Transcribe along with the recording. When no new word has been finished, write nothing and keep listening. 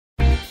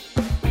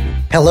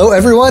Hello,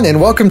 everyone, and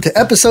welcome to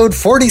episode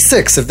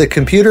 46 of the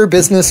Computer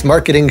Business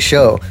Marketing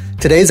Show.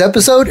 Today's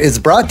episode is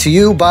brought to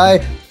you by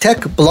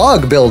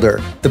TechBlog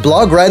Builder, the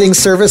blog writing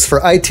service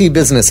for IT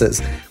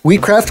businesses. We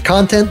craft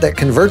content that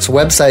converts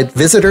website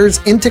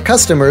visitors into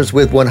customers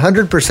with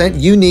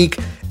 100% unique,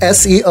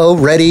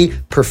 SEO-ready,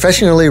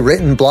 professionally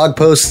written blog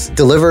posts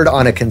delivered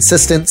on a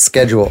consistent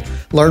schedule.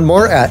 Learn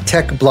more at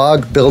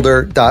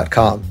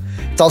techblogbuilder.com.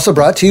 It's also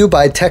brought to you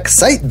by Tech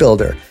Site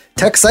Builder.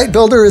 Tech Site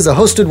Builder is a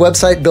hosted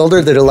website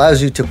builder that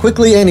allows you to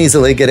quickly and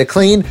easily get a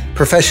clean,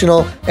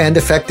 professional, and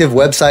effective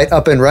website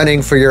up and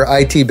running for your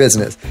IT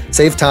business.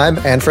 Save time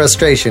and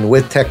frustration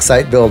with Tech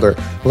Site Builder.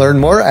 Learn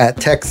more at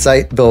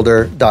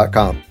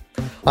techsitebuilder.com.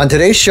 On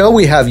today's show,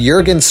 we have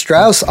Jurgen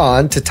Strauss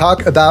on to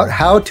talk about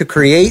how to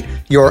create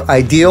your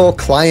ideal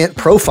client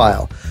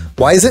profile.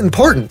 Why is it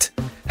important?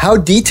 How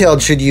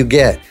detailed should you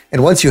get?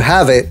 And once you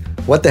have it,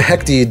 what the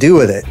heck do you do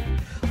with it?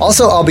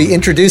 Also, I'll be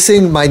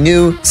introducing my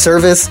new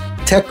service,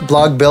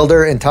 TechBlog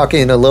Builder, and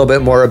talking a little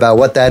bit more about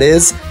what that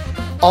is.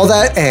 All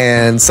that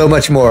and so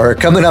much more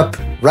coming up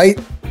right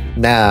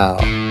now.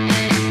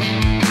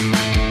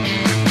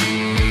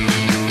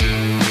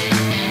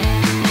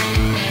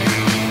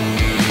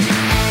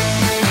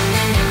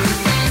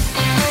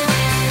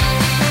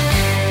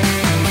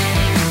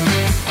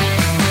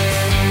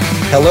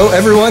 Hello,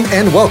 everyone,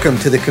 and welcome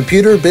to the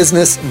Computer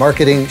Business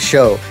Marketing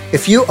Show.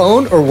 If you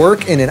own or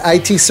work in an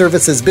IT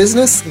services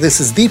business, this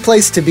is the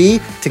place to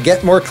be to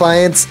get more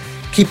clients,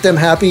 keep them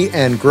happy,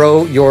 and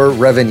grow your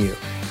revenue.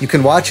 You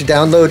can watch,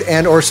 download,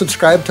 and or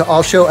subscribe to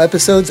all show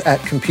episodes at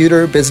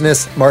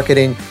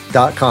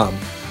computerbusinessmarketing.com.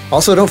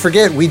 Also, don't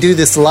forget, we do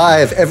this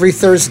live every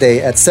Thursday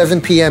at 7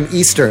 p.m.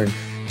 Eastern.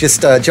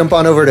 Just jump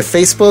on over to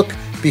Facebook.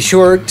 Be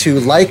sure to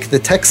like the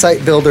Tech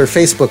Site Builder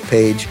Facebook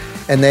page,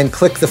 and then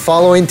click the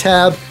following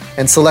tab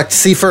and select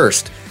See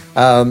First.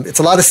 It's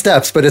a lot of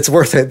steps, but it's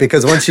worth it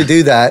because once you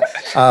do that,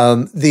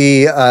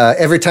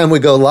 every time we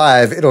go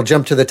live, it'll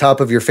jump to the top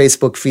of your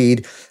Facebook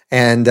feed,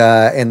 and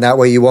that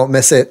way you won't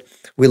miss it.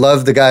 We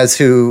love the guys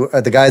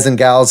and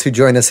gals who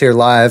join us here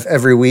live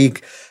every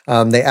week.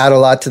 They add a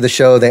lot to the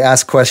show. They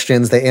ask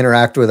questions. They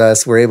interact with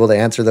us. We're able to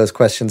answer those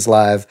questions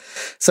live.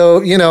 So,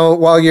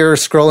 while you're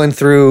scrolling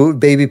through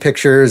baby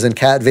pictures and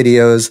cat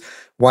videos,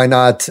 why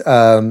not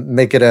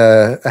make it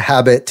a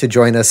habit to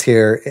join us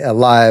here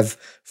live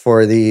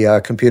for the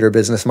Computer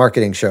Business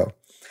Marketing Show?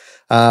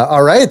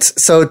 All right.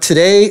 So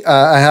today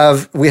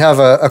we have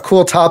a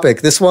cool topic.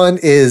 This one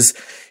is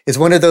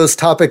one of those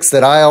topics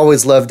that I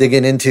always love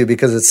digging into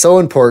because it's so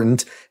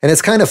important and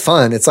it's kind of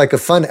fun. It's like a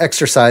fun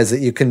exercise that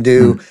you can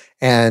do.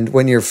 And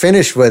when you're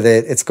finished with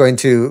it, it's going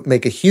to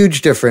make a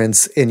huge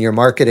difference in your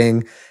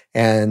marketing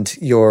and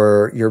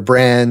your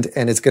brand.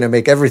 And it's going to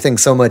make everything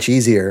so much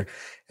easier.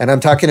 And I'm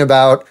talking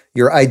about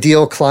your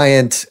ideal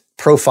client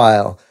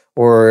profile,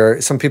 or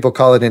some people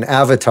call it an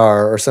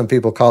avatar, or some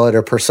people call it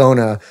a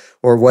persona,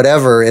 or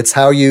whatever. It's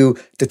how you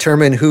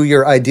determine who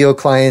your ideal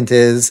client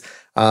is,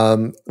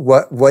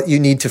 what you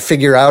need to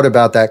figure out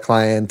about that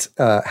client,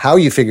 how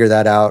you figure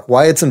that out,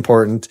 why it's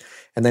important,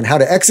 and then how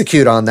to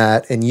execute on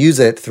that and use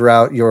it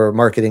throughout your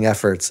marketing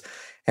efforts.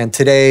 And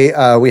today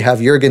we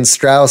have Jurgen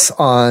Strauss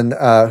on,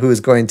 who is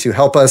going to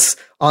help us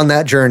on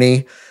that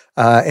journey.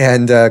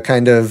 And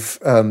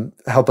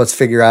help us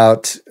figure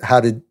out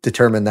how to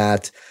determine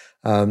that.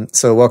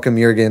 So welcome,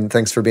 Jurgen.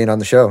 Thanks for being on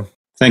the show.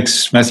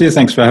 Thanks, Matthew.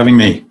 Thanks for having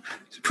me.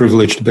 It's a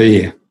privilege to be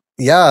here.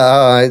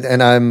 Yeah,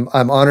 and I'm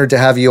honored to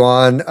have you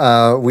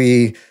on.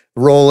 We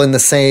roll in the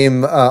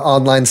same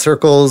online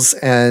circles,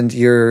 and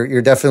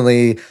you're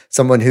definitely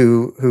someone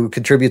who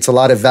contributes a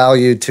lot of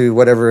value to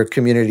whatever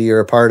community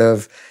you're a part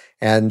of.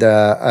 And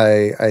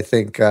I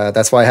think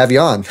that's why I have you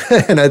on.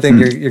 And I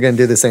think you're going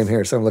to do the same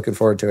here. So I'm looking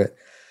forward to it.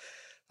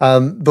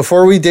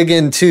 Before we dig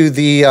into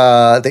the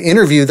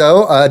interview,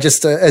 though,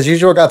 just as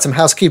usual, got some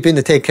housekeeping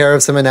to take care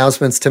of, some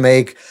announcements to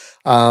make.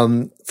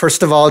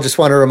 First of all, just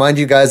want to remind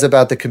you guys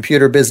about the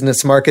Computer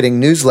Business Marketing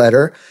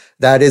newsletter.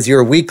 That is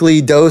your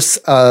weekly dose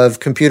of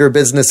computer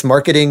business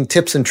marketing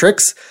tips and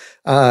tricks.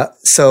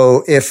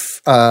 So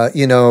if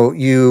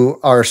you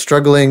are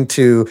struggling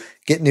to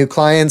get new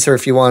clients, or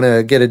if you want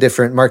to get a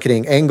different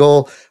marketing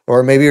angle,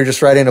 or maybe you're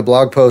just writing a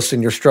blog post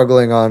and you're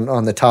struggling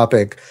on the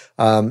topic,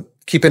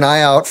 keep an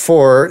eye out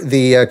for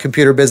the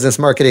Computer Business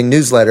Marketing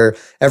newsletter.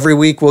 Every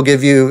week, we'll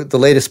give you the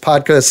latest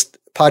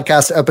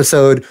podcast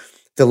episode,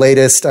 the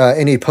latest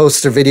any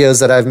posts or videos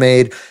that I've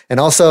made, and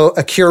also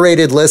a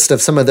curated list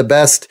of some of the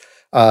best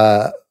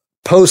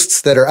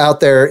posts that are out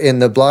there in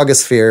the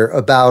blogosphere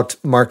about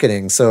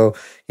marketing. So,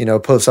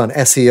 posts on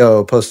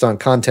SEO, posts on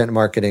content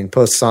marketing,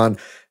 posts on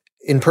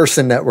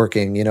in-person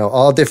networking,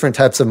 all different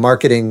types of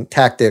marketing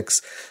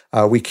tactics.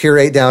 We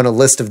curate down a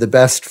list of the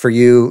best for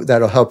you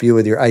that'll help you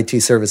with your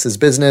IT services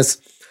business.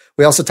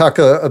 We also talk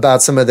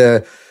about some of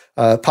the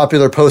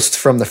popular posts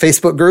from the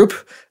Facebook group.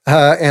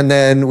 And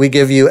then we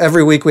give you,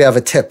 every week we have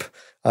a tip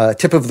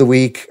of the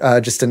week,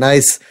 just a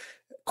nice,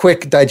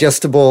 quick,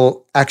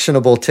 digestible,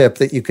 actionable tip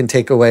that you can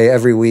take away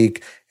every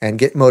week and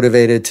get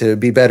motivated to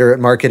be better at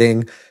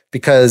marketing,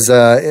 because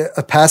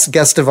a past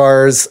guest of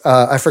ours,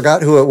 I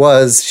forgot who it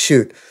was,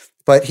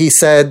 but he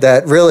said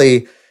that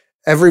really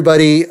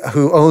everybody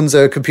who owns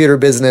a computer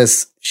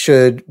business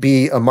should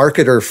be a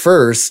marketer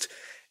first,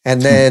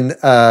 and then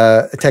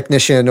a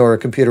technician or a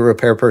computer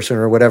repair person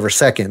or whatever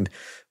second,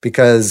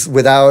 because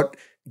without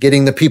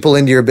getting the people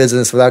into your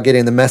business, without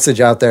getting the message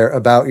out there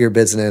about your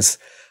business,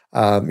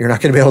 you're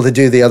not going to be able to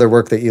do the other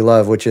work that you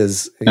love, which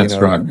is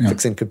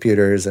fixing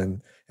computers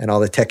and all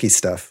the techie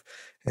stuff.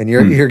 And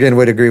Jurgen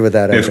would agree with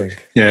that, I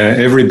think. Yeah,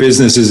 every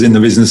business is in the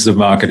business of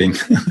marketing.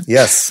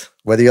 Yes,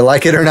 whether you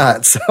like it or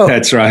not. So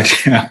that's right.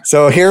 Yeah.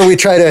 So here we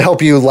try to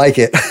help you like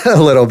it a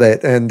little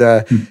bit and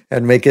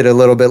make it a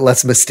little bit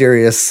less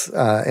mysterious.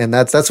 And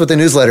that's what the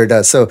newsletter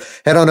does. So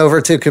head on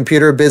over to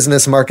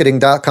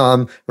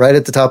computerbusinessmarketing.com. Right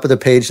at the top of the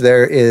page,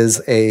 there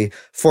is a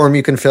form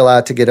you can fill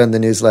out to get on the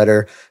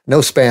newsletter. No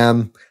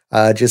spam,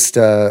 just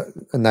a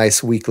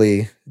nice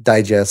weekly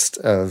digest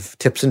of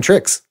tips and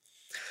tricks.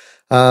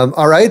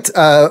 All right.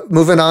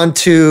 Moving on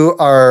to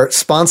our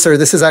sponsor.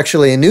 This is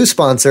actually a new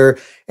sponsor,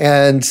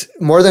 and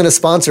more than a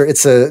sponsor,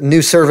 it's a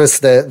new service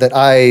that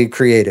I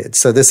created.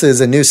 So this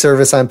is a new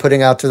service I'm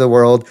putting out to the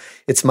world.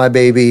 It's my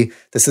baby.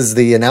 This is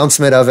the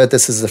announcement of it.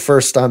 This is the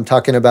first I'm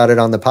talking about it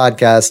on the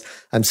podcast.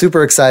 I'm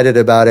super excited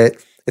about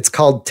it. It's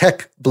called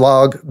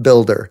TechBlog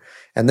Builder.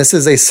 And this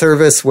is a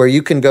service where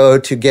you can go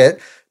to get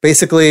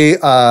basically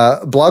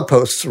blog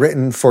posts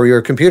written for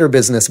your computer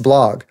business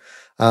blog.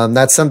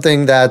 That's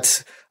something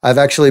that I've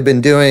actually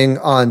been doing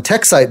on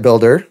TechSite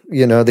Builder,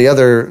 the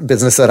other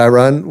business that I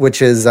run,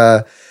 which is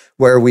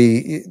where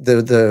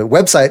the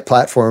website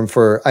platform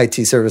for IT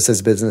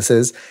services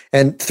businesses.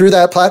 And through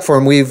that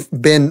platform, we've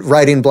been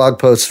writing blog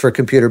posts for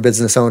computer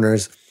business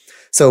owners.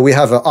 So we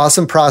have an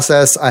awesome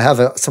process. I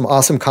have some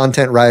awesome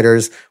content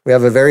writers. We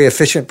have a very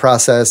efficient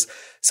process.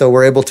 So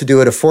we're able to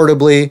do it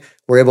affordably.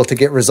 We're able to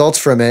get results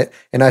from it.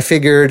 And I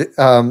figured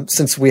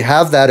since we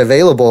have that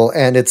available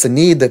and it's a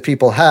need that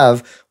people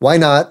have, why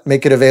not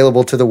make it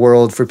available to the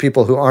world for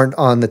people who aren't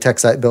on the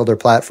TechSite Builder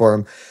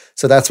platform?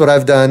 So that's what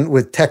I've done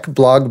with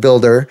TechBlog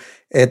Builder.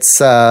 It's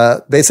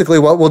basically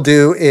what we'll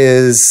do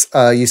is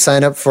you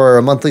sign up for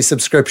a monthly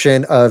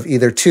subscription of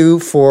either 2,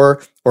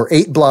 4, or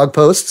 8 blog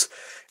posts.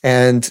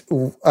 And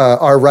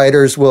our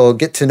writers will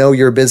get to know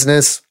your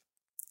business,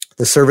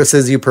 the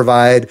services you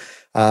provide,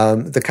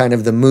 the kind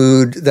of the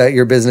mood that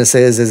your business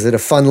is. Is it a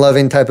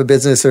fun-loving type of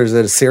business, or is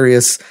it a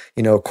serious,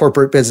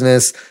 corporate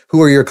business?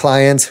 Who are your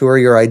clients? Who are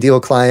your ideal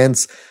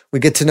clients? We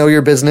get to know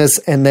your business,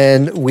 and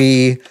then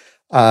we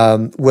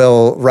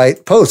will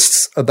write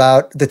posts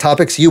about the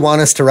topics you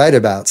want us to write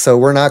about. So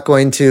we're not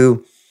going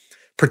to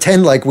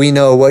pretend like we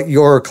know what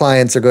your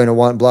clients are going to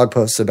want blog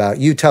posts about.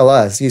 You tell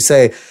us. You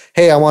say,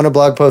 hey, I want a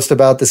blog post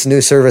about this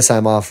new service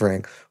I'm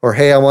offering. Or,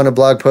 hey, I want a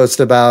blog post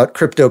about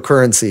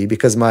cryptocurrency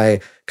because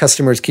my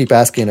customers keep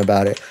asking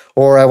about it.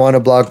 Or I want a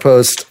blog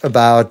post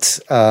about,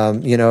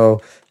 the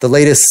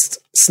latest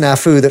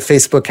snafu that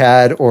Facebook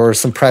had, or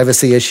some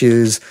privacy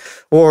issues.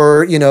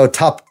 Or,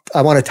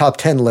 I want a top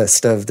 10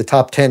 list of the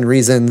top 10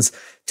 reasons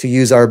to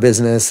use our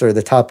business, or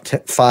the top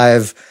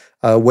 5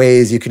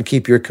 ways you can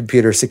keep your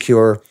computer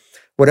secure.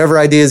 Whatever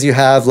ideas you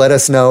have, let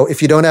us know.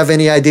 If you don't have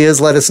any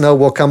ideas, let us know.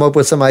 We'll come up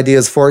with some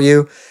ideas for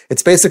you.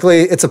 It's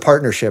a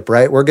partnership,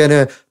 right? We're going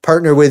to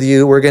partner with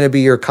you. We're going to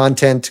be your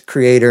content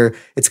creator.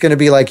 It's going to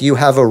be like you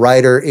have a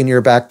writer in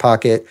your back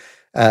pocket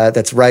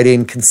that's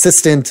writing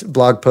consistent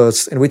blog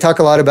posts. And we talk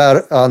a lot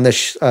about on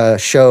this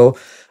show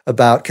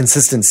about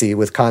consistency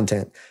with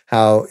content,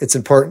 how it's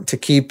important to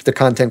keep the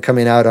content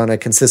coming out on a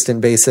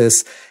consistent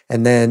basis.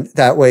 And then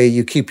that way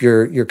you keep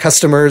your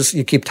customers,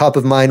 you keep top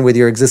of mind with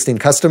your existing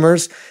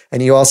customers,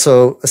 and you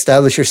also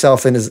establish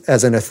yourself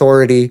as an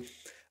authority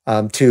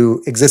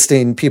to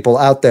existing people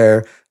out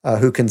there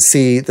who can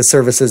see the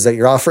services that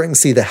you're offering,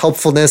 see the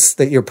helpfulness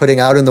that you're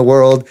putting out in the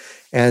world.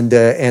 And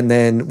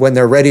then when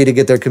they're ready to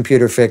get their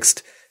computer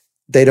fixed,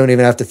 they don't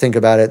even have to think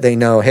about it. They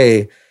know,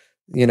 hey,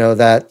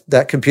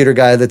 that computer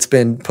guy that's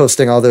been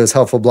posting all those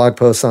helpful blog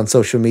posts on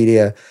social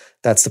media,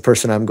 that's the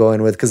person I'm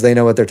going with, because they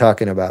know what they're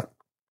talking about.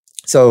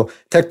 So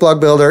TechBlog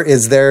Builder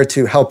is there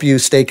to help you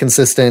stay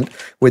consistent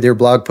with your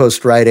blog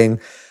post writing.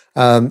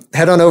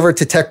 Head on over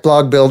to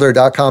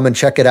techblogbuilder.com and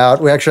check it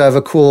out. We actually have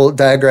a cool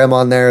diagram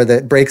on there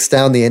that breaks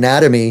down the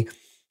anatomy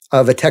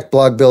of a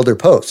TechBlog Builder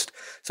post.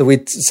 So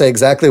we say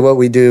exactly what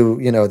we do,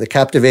 the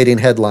captivating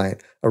headline,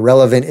 a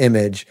relevant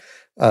image,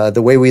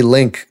 the way we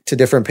link to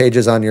different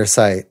pages on your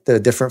site, the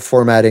different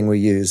formatting we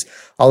use.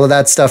 All of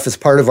that stuff is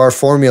part of our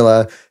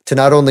formula to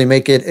not only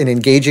make it an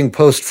engaging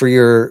post for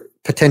your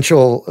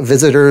potential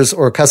visitors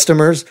or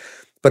customers,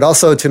 but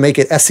also to make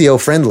it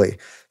SEO friendly.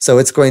 So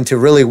it's going to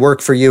really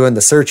work for you in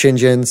the search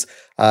engines.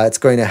 It's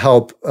going to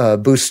help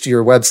boost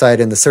your website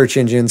in the search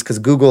engines, because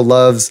Google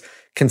loves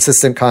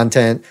consistent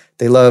content.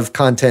 They love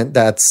content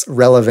that's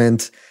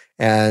relevant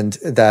and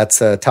that's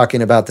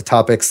talking about the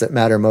topics that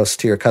matter most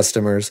to your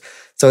customers.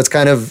 So it's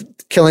kind of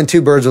killing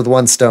 2 birds with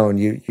 1 stone.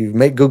 You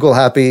make Google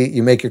happy,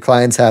 you make your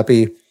clients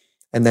happy,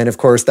 and then, of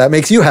course, that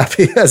makes you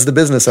happy as the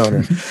business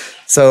owner.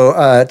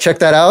 So check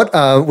that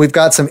out. We've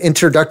got some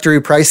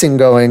introductory pricing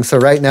going. So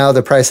right now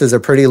the prices are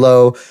pretty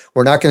low.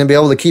 We're not going to be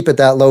able to keep it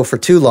that low for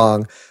too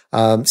long.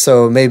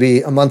 So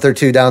maybe a month or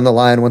two down the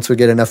line, once we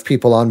get enough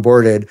people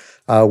onboarded,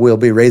 we'll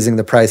be raising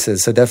the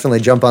prices. So definitely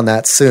jump on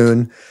that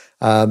soon.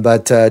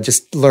 But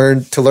just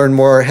to learn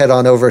more, head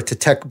on over to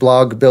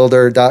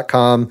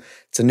techblogbuilder.com.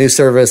 It's a new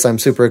service. I'm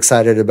super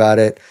excited about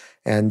it.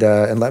 And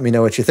let me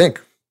know what you think.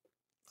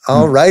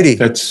 All righty.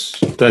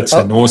 That's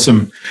an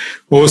awesome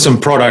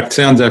product.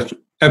 Sounds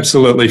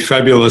absolutely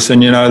fabulous.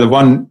 And,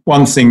 the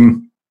one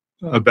thing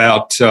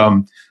about,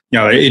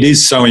 it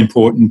is so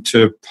important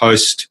to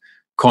post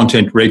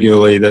content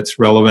regularly that's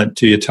relevant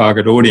to your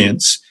target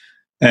audience.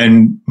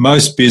 And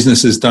most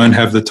businesses don't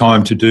have the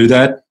time to do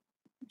that,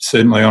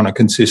 certainly on a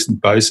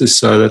consistent basis.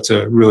 So that's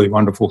a really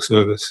wonderful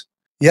service.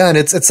 Yeah, and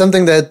it's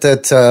something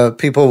that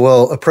people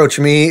will approach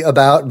me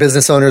about.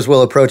 Business owners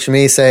will approach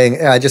me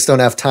saying, I just don't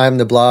have time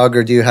to blog,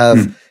 or do you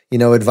have,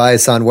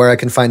 advice on where I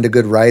can find a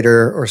good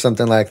writer or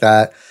something like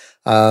that?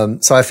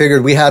 So I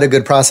figured we had a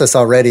good process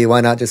already.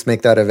 Why not just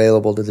make that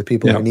available to the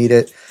people who need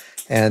it?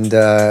 And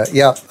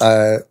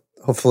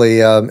hopefully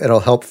it'll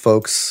help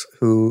folks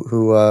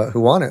who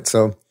want it.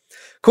 So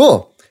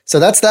cool. So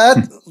that's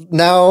that.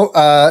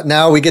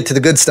 Now we get to the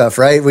good stuff,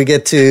 right? We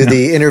get to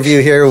the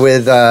interview here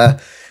with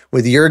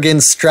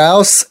Jurgen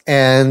Strauss,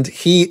 and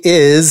he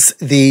is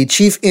the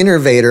chief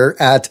innovator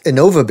at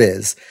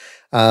InnovaBiz.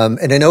 And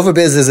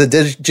InnovaBiz is a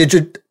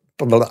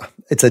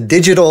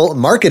digital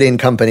marketing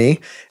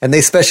company, and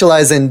they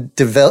specialize in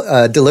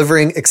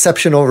delivering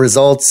exceptional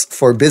results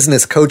for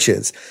business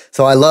coaches.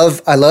 So I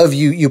love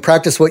you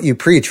practice what you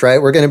preach,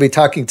 right? We're going to be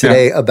talking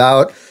today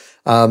about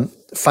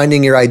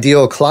finding your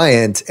ideal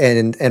client,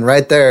 and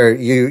right there,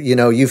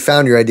 you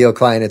found your ideal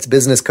client. It's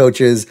business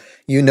coaches.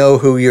 You know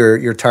who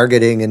you're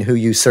targeting and who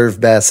you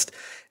serve best.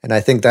 And I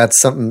think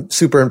that's something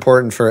super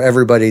important for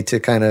everybody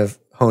to kind of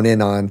hone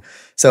in on.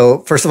 So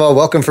first of all,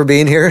 welcome for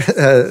being here.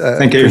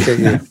 Thank you.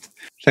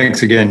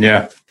 Thanks again.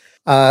 Yeah.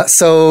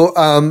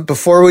 So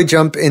before we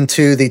jump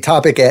into the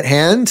topic at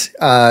hand,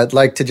 I'd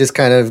like to just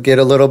kind of get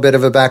a little bit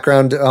of a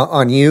background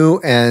on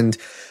you and,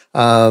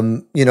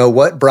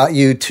 what brought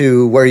you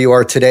to where you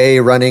are today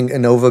running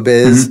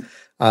InnovaBiz.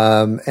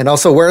 And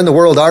also, where in the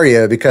world are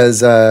you?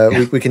 Because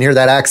we can hear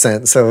that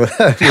accent. So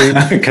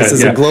this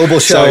is a global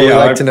show. So, we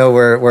like to know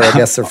where our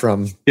guests are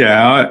from.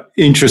 Yeah,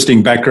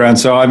 interesting background.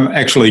 So I'm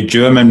actually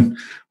German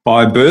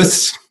by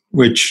birth,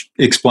 which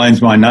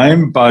explains my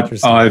name,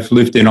 but I've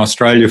lived in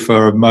Australia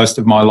for most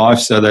of my life,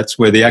 so that's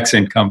where the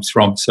accent comes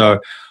from. So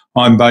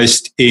I'm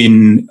based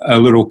in a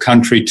little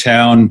country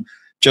town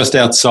just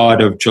outside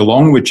of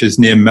Geelong, which is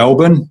near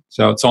Melbourne.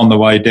 So it's on the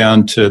way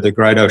down to the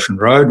Great Ocean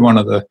Road, one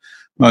of the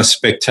most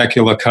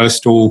spectacular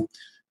coastal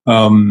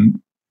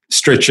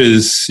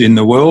stretches in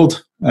the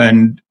world,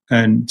 and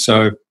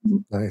so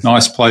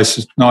nice place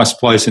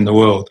in the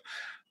world.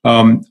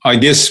 I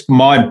guess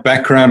my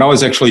background, I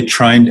was actually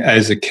trained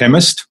as a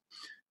chemist,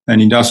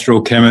 an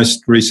industrial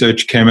chemist,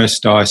 research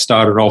chemist. I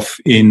started off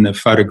in the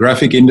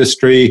photographic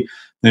industry,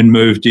 then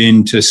moved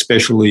into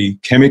specialty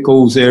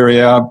chemicals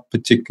area,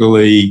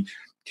 particularly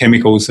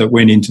chemicals that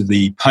went into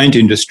the paint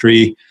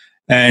industry.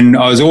 And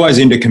I was always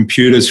into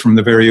computers from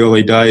the very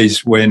early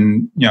days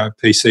when,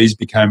 PCs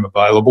became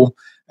available,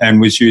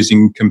 and was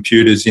using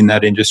computers in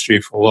that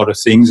industry for a lot of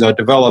things. I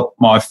developed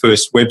my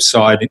first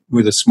website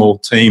with a small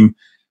team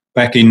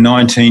back in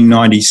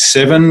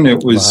 1997.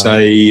 It was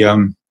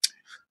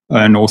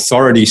an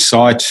authority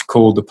site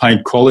called the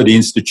Paint Quality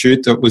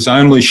Institute that was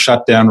only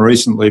shut down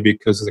recently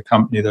because the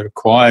company that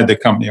acquired the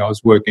company I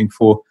was working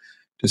for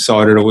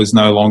decided it was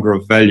no longer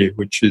of value,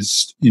 which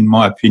is, in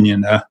my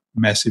opinion, a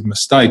massive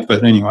mistake.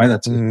 But anyway,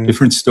 that's a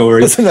different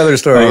story. That's another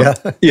story,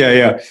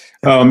 yeah.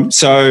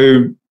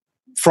 So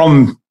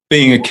from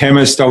being a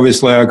chemist,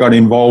 obviously I got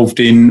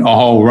involved in a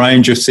whole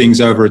range of things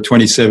over a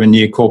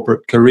 27-year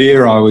corporate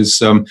career. I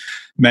was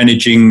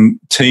managing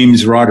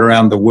teams right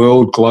around the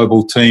world,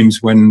 global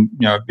teams, when,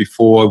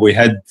 before we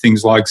had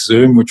things like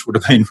Zoom, which would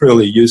have been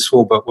really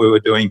useful, but we were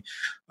doing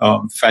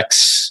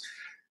fax,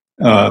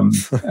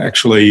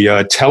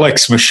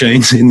 telex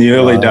machines in the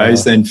early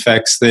days, then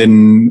fax,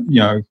 then,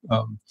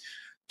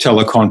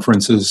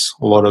 teleconferences,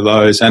 a lot of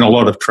those, and a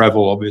lot of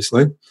travel,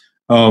 obviously.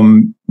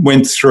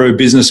 Went through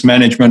business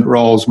management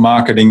roles,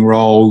 marketing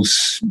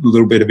roles, a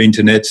little bit of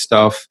internet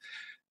stuff.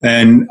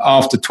 And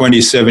after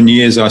 27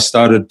 years, I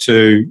started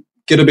to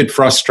get a bit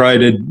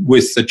frustrated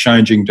with the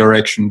changing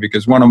direction,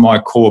 because one of my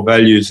core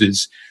values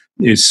is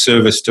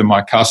service to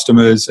my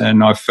customers.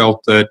 And I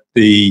felt that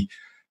a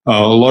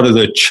lot of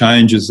the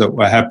changes that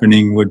were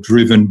happening were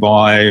driven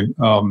by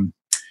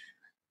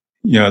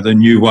the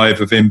new wave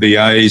of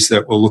MBAs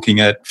that were looking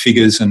at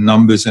figures and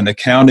numbers and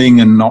accounting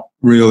and not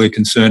really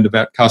concerned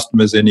about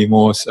customers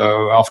anymore.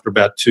 So after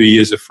about 2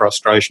 years of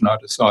frustration, I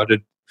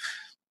decided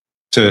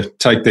to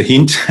take the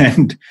hint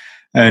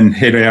and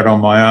head out on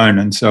my own.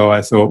 And so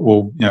I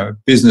thought,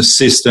 business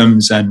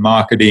systems and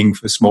marketing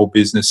for small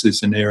business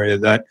is an area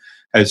that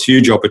has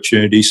huge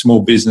opportunity.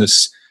 Small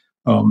business,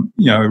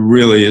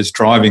 really is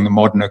driving the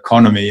modern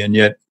economy, and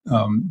yet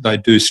they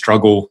do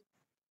struggle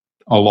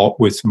a lot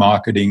with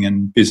marketing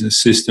and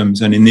business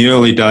systems. And in the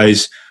early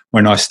days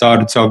when I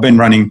started, so I've been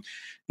running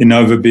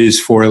InnovaBiz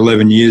for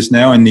 11 years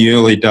now. In the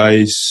early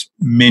days,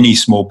 many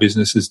small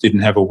businesses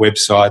didn't have a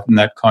website, and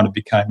that kind of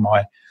became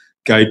my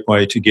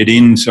gateway to get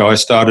in. So I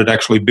started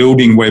actually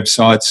building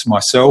websites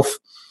myself,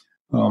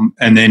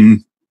 and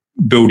then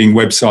building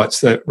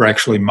websites that were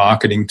actually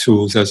marketing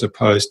tools as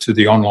opposed to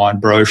the online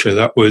brochure.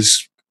 That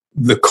was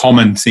the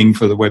common thing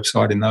for the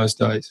website in those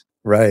days.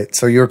 Right.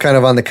 So you were kind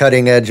of on the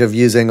cutting edge of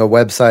using a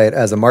website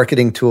as a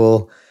marketing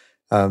tool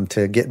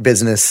to get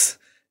business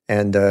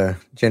and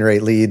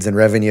generate leads and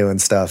revenue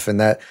and stuff. And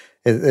that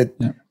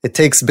it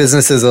takes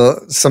businesses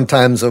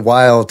sometimes a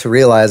while to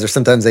realize, or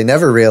sometimes they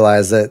never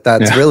realize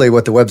that's really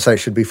what the website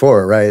should be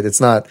for, right?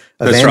 It's not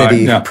a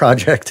vanity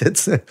project.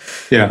 It's a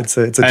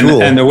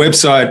tool. And the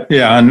website,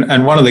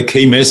 and one of the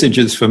key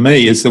messages for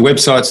me is the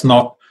website's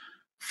not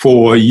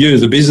for you,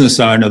 the business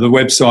owner. The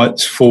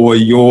website's for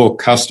your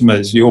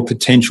customers, your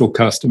potential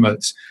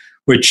customers,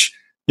 which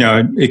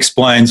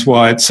explains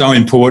why it's so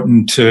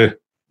important to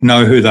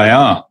know who they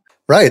are.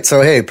 Right.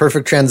 So, hey,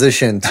 perfect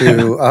transition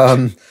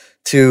to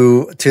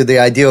to the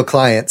ideal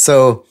client.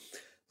 So,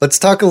 let's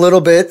talk a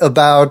little bit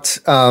about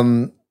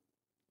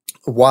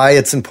why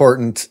it's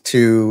important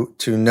to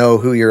know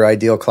who your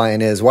ideal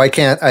client is. Why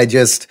can't I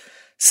just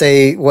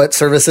say what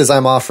services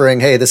I'm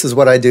offering? Hey, this is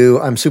what I do.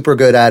 I'm super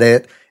good at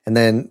it, and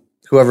then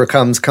whoever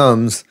comes.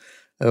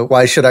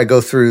 Why should I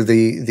go through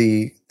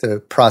the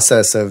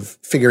process of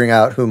figuring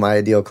out who my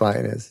ideal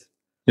client is?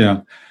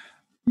 Yeah,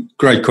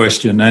 great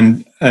question.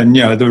 And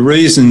the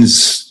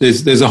reasons,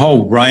 there's a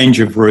whole range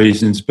of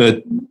reasons,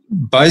 but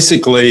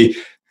basically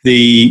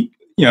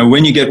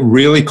when you get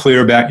really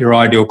clear about your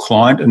ideal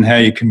client and how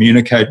you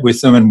communicate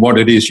with them and what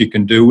it is you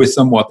can do with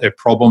them, what their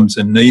problems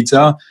and needs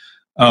are,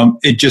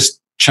 it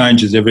just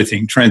changes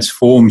everything,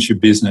 transforms your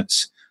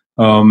business.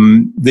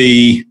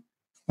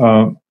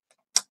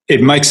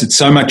 It makes it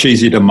so much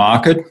easier to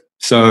market.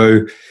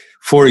 So,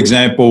 for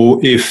example,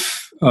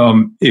 if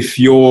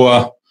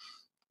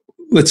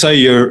let's say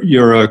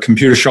you're a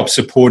computer shop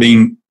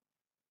supporting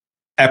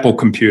Apple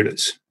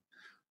computers,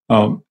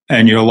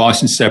 and you're a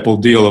licensed Apple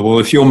dealer. Well,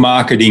 if you're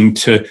marketing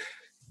to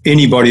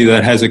anybody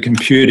that has a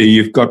computer,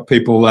 you've got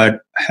people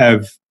that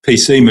have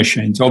PC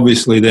machines.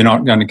 Obviously, they're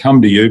not going to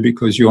come to you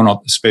because you're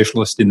not the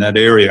specialist in that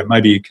area.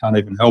 Maybe you can't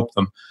even help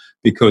them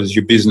because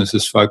your business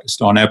is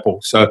focused on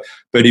Apple. So,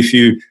 but if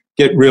you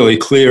get really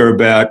clear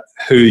about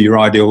who your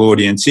ideal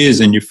audience is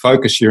and you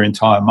focus your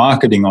entire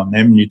marketing on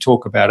them and you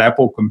talk about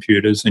Apple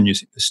computers and you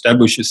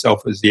establish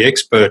yourself as the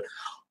expert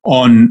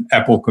on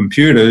Apple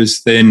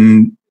computers,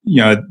 then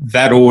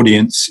that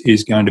audience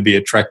is going to be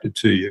attracted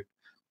to you,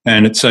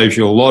 and it saves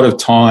you a lot of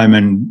time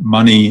and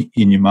money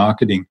in your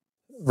marketing.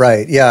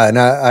 Right. Yeah. And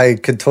I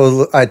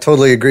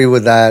totally agree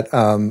with that.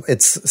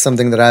 It's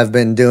something that I've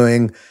been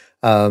doing.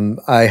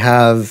 I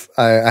have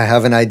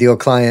an ideal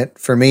client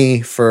for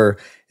me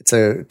it's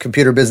a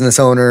computer business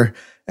owner,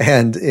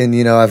 and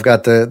I've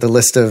got the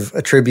list of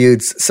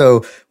attributes.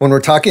 So when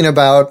we're talking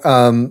about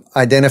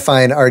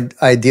identifying our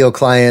ideal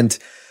client,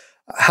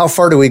 how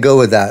far do we go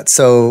with that?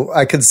 So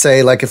I could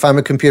say, like, if I'm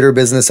a computer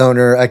business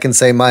owner, I can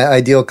say my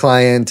ideal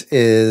client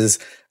is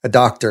a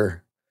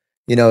doctor.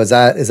 Is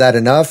that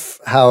enough?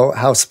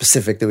 How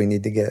specific do we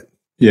need to get?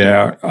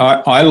 Yeah,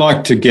 I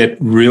like to get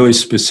really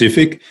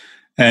specific.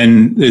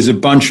 And there's a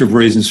bunch of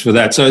reasons for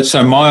that.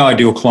 So my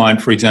ideal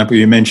client, for example,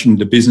 you mentioned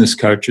the business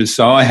coaches.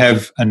 So I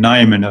have a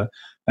name and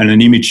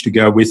an image to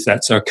go with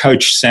that. So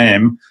Coach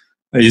Sam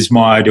is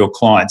my ideal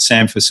client,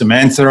 Sam for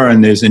Samantha,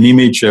 and there's an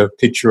image, a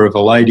picture of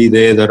a lady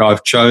there that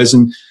I've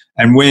chosen.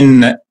 And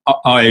when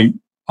I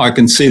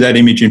can see that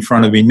image in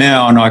front of me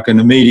now, and I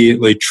can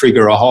immediately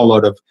trigger a whole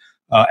lot of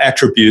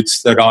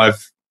attributes that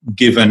I've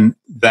given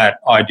that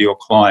ideal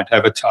client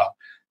avatar.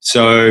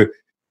 So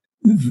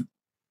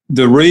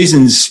the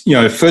reasons,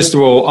 first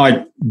of all,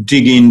 I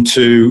dig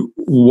into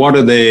what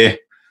are their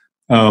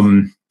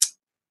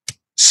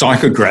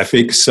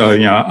psychographics, so,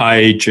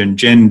 age and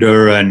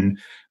gender and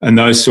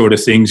those sort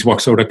of things,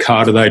 what sort of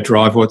car do they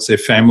drive, what's their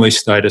family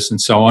status and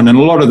so on. And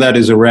a lot of that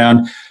is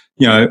around,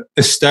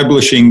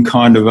 establishing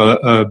kind of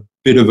a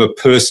bit of a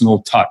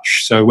personal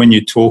touch. So when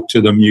you talk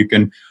to them, you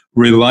can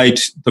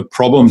relate the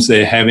problems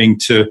they're having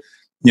to,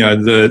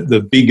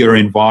 the bigger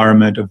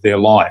environment of their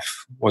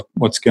life,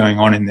 what's going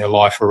on in their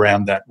life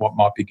around that, what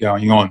might be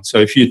going on. So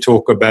if you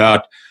talk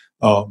about,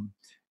 do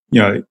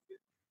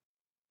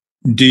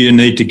you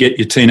need to get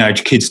your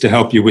teenage kids to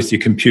help you with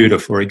your computer,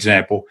 for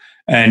example,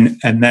 and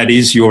that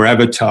is your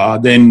avatar,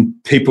 then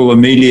people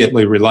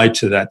immediately relate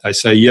to that. They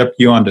say, yep,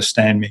 you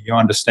understand me, you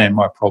understand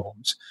my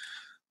problems.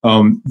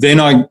 Then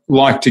I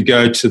like to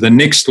go to the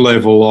next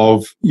level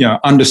of,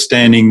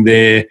 understanding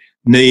their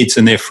needs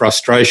and their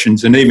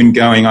frustrations, and even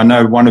going, I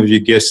know one of your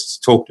guests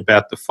talked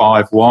about the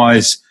 5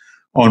 whys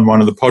on one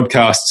of the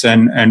podcasts,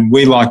 and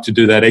we like to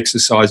do that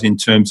exercise in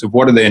terms of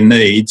what are their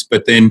needs,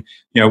 but then,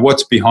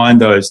 what's behind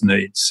those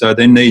needs. So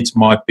their needs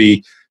might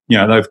be,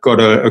 they've got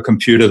a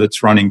computer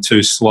that's running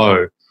too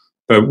slow,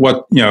 but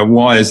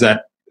why is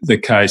that the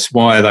case?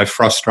 Why are they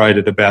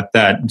frustrated about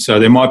that? And so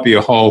there might be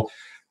a whole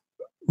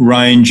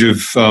range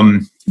of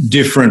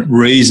different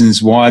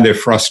reasons why they're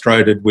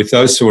frustrated with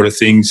those sort of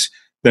things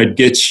that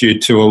gets you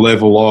to a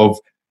level of,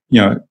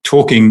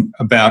 talking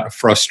about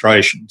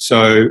frustration.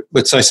 So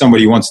let's say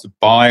somebody wants to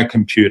buy a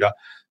computer.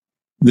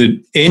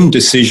 The end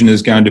decision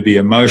is going to be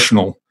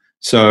emotional.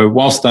 So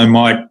whilst they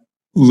might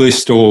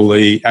list all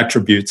the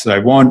attributes they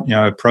want,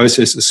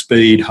 processor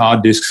speed,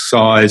 hard disk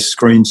size,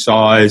 screen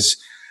size,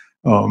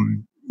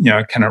 can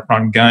it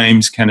run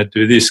games, can it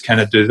do this, can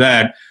it do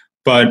that?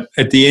 But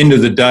at the end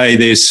of the day,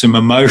 there's some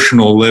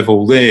emotional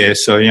level there.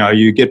 So,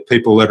 you get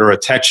people that are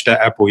attached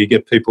to Apple, you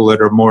get people that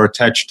are more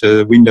attached to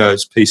the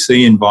Windows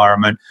PC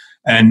environment,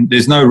 and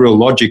there's no real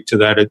logic to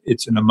that.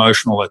 It's an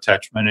emotional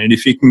attachment. And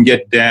if you can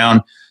get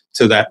down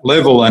to that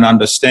level and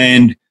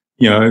understand,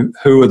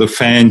 who are the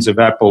fans of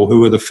Apple,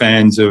 who are the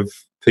fans of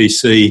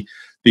PC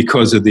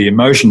because of the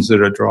emotions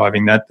that are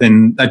driving that,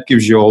 then that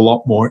gives you a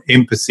lot more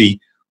empathy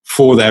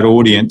for that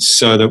audience,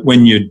 so that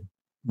when you're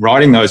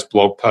writing those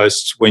blog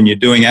posts, when you're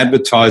doing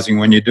advertising,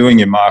 when you're doing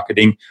your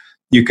marketing,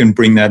 you can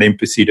bring that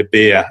empathy to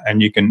bear,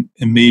 and you can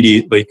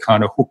immediately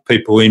kind of hook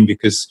people in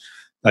because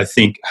they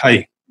think,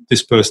 hey,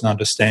 this person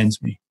understands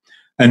me.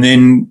 And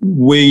then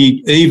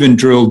we even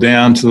drill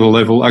down to the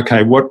level,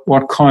 okay,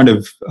 what kind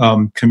of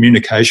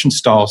communication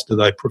styles do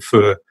they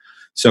prefer?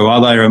 So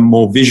are they a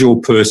more visual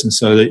person,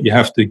 so that you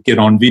have to get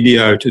on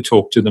video to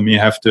talk to them? You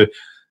have to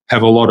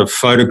have a lot of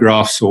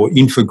photographs or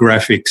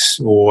infographics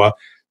or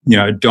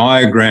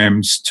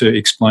diagrams to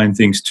explain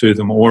things to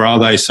them? Or are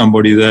they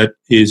somebody that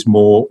is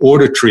more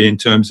auditory in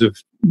terms of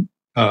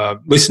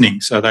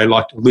listening? So they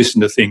like to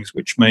listen to things,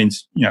 which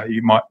means,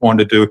 you might want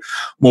to do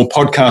more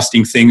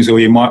podcasting things, or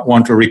you might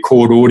want to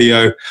record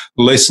audio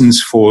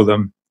lessons for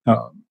them.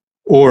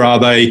 Or are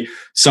they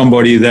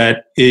somebody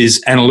that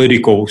is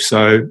analytical?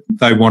 So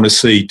they want to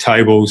see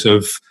tables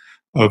of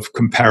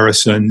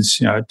comparisons,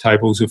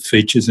 tables of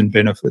features and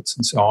benefits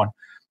and so on.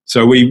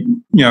 So we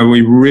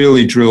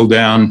really drill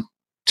down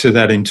to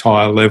that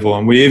entire level.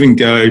 And we even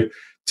go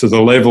to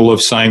the level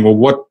of saying, well,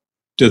 what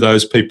do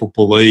those people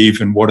believe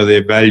and what are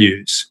their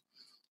values?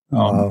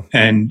 Wow.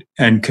 And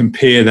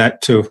compare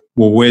that to,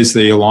 well, where's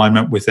the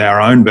alignment with our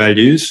own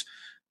values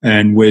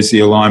and where's the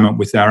alignment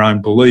with our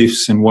own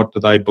beliefs, and what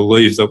do they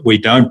believe that we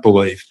don't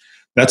believe?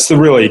 That's the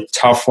really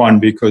tough one,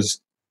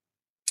 because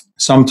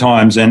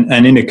sometimes, and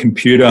in a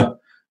computer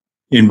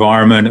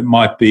environment, it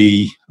might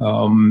be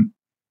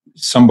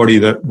somebody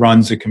that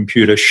runs a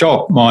computer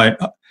shop might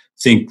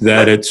think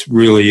that it's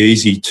really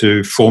easy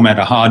to format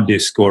a hard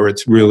disk, or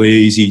it's really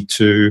easy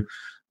to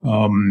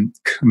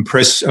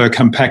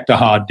compact a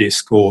hard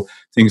disk, or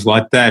things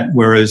like that,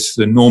 whereas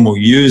the normal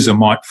user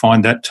might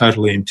find that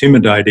totally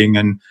intimidating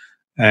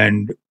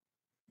and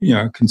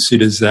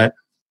considers that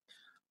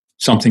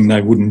something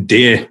they wouldn't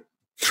dare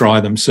try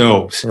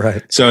themselves.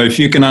 Right. So if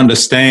you can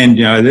understand,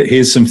 that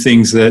here's some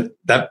things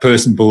that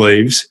person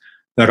believes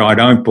that I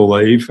don't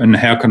believe, and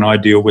how can I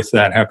deal with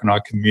that? How can I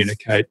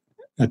communicate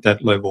at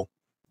that level?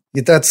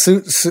 That's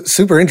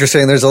super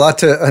interesting. There's a lot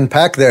to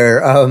unpack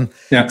there.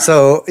 Yeah.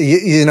 So,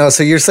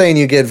 so you're saying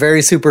you get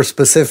very super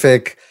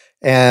specific,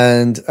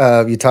 and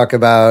you talk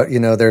about,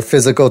 their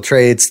physical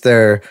traits,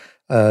 their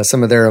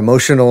some of their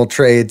emotional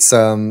traits,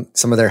 some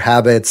of their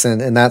habits,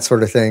 and that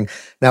sort of thing.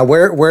 Now,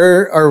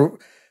 where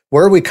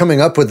are we coming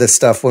up with this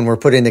stuff when we're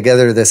putting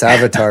together this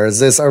avatar?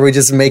 Are we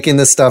just making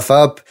this stuff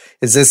up?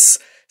 Is this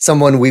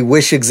someone we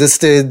wish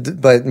existed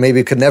but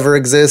maybe could never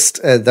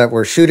exist that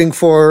we're shooting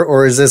for?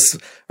 Or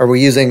are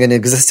we using an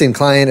existing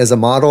client as a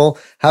model?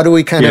 How do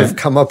we kind of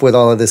come up with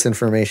all of this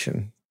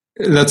information?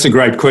 That's a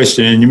great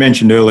question. And you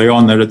mentioned early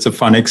on that it's a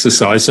fun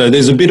exercise. So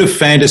there's a bit of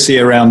fantasy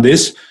around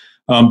this,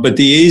 but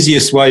the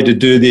easiest way to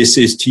do this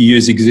is to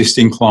use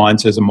existing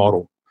clients as a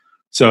model.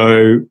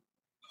 So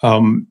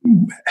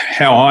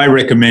how I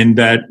recommend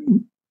that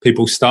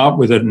people start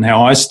with it, and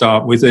how I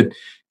start with it,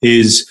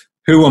 is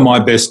who are my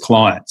best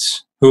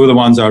clients? Who are the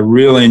ones I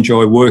really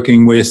enjoy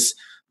working with?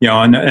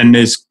 And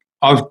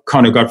I've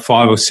kind of got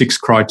 5 or 6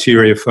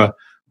 criteria for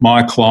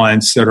my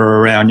clients that are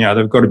around.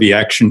 They've got to be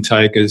action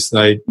takers.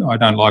 I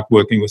don't like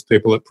working with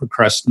people that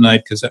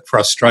procrastinate, because that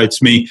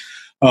frustrates me.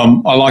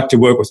 I like to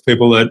work with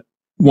people that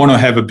want to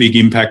have a big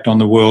impact on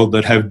the world,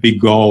 that have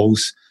big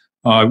goals.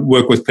 I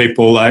work with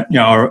people that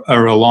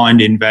are aligned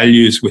in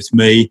values with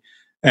me,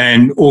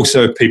 and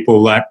also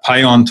people that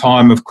pay on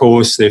time. Of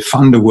course, they're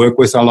fun to work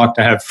with. I like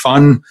to have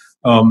fun.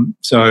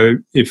 So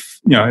if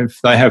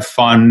they have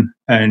fun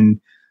and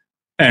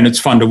it's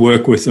fun to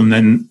work with them,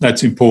 then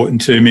that's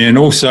important to me. And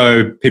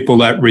also people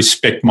that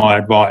respect my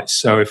advice.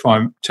 So if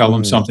I tell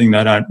them something,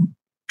 they don't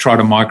try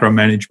to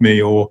micromanage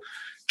me or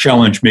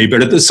challenge me,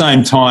 but at the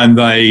same time,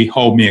 they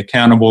hold me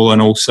accountable,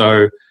 and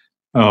also,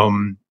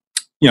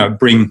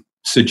 bring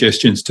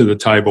suggestions to the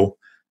table,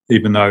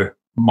 even though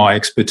my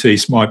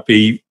expertise might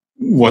be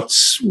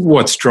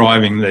what's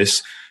driving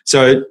this.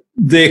 So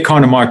they're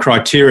kind of my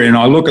criteria, and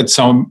I look at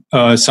some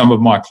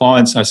of my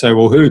clients and I say,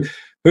 well, who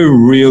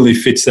really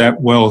fits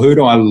that well? Who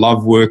do I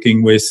love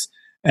working with?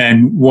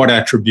 and what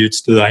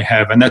attributes do they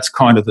have? And that's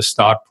kind of the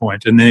start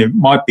point. And there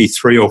might be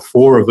 3 or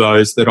 4 of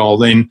those that I'll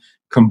then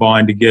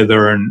combine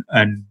together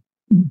and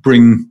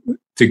bring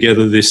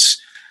together this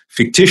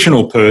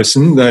fictional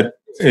person that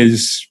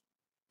is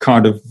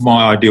kind of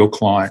my ideal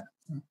client.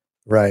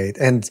 Right.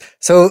 And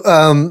so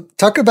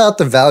talk about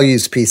the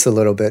values piece a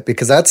little bit,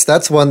 because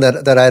that's one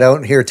that I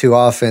don't hear too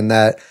often,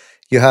 that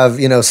you have,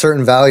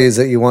 certain values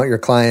that you want your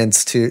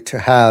clients to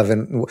have.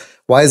 And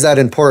why is that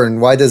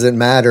important? Why does it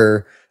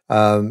matter?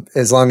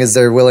 As long as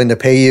they're willing to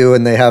pay you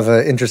and they have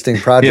an interesting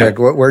project,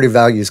 where do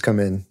values come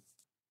in?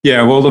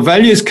 Yeah, well, the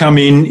values come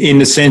in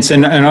the sense,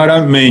 and I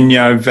don't mean,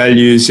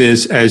 values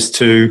as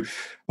to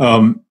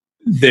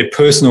their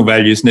personal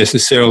values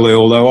necessarily,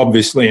 although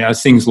obviously,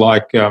 things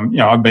like,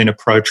 I've been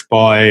approached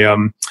by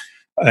an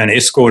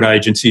escort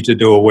agency to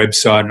do a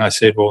website, and I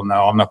said, well,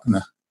 no, I'm not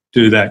going to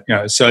do that.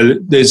 So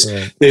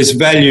there's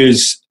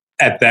values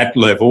at that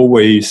level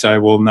where you say,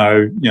 well,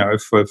 no,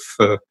 for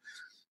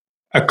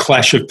a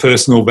clash of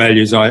personal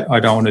values, I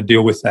don't want to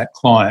deal with that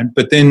client.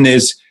 But then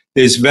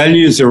there's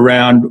values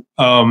around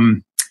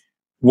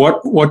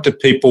what do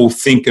people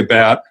think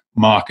about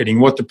marketing?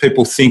 What do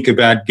people think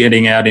about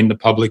getting out in the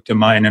public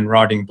domain and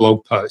writing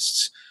blog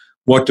posts?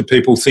 What do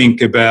people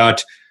think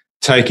about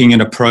taking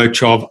an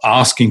approach of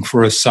asking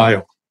for a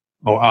sale,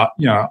 or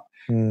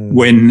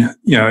when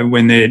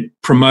they're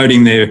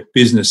promoting their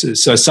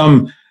businesses? So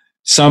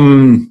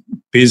some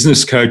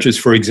business coaches,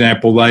 for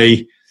example,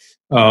 they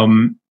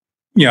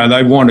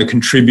want to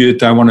contribute,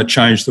 they want to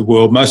change the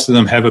world. Most of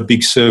them have a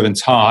big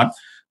servant's heart,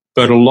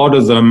 but a lot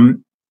of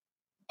them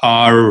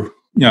are,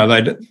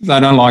 they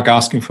don't like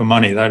asking for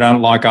money. They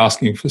don't like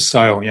asking for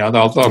sale.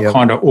 They'll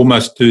kind of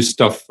almost do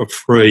stuff for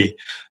free.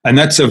 And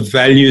that's a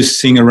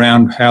values thing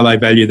around how they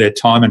value their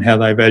time and how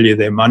they value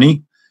their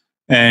money.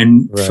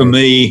 And for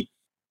me,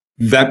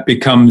 that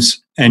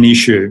becomes an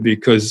issue,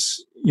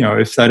 because,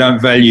 if they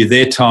don't value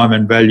their time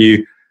and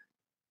value,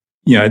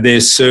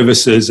 their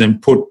services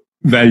and put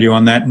value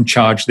on that and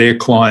charge their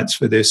clients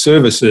for their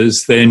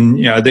services,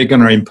 then, they're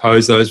going to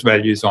impose those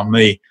values on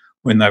me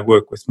when they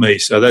work with me.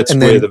 So that's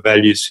where the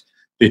values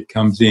bit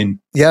comes in.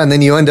 Yeah, and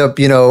then you end up,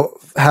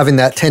 having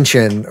that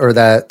tension or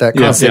that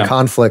constant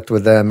conflict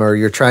with them, or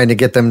you're trying to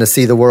get them to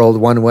see the world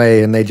one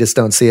way and they just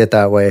don't see it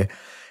that way.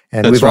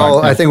 And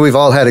I think we've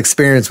all had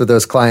experience with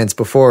those clients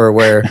before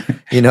where,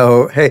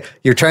 hey,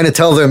 you're trying to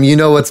tell them,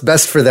 what's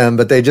best for them,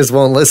 but they just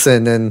won't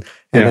listen. And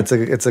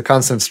it's a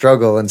constant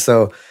struggle. And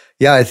so,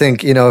 I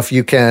think, if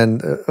you can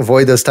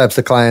avoid those types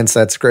of clients,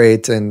 that's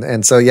great.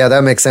 And so,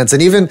 that makes sense.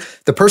 And even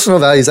the personal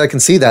values, I can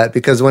see that,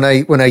 because when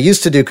I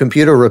used to do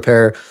computer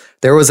repair,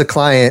 there was a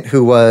client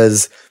who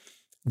was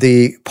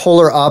the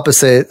polar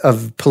opposite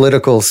of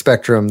political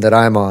spectrum that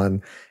I'm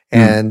on.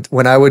 And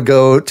when I would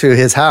go to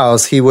his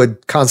house, he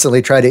would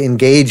constantly try to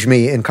engage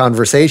me in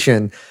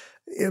conversation,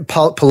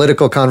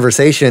 political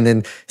conversation,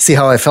 and see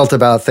how I felt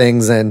about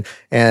things. And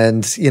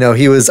I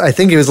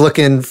think he was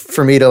looking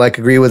for me to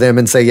agree with him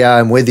and say, yeah,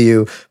 I'm with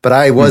you. But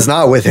I was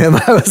not with him.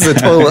 I was the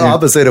total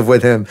opposite of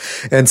with him.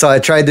 And so I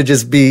tried to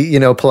just be,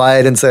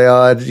 polite and say,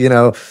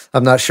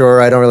 I'm not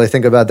sure. I don't really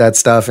think about that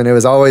stuff. And it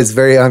was always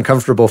very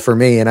uncomfortable for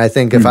me. And I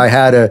think if I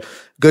had a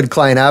good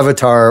client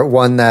avatar,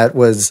 one that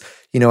was,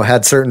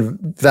 had certain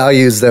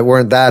values that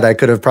weren't that, I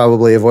could have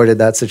probably avoided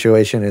that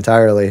situation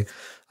entirely.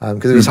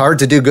 Because it was hard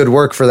to do good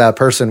work for that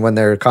person when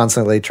they're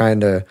constantly trying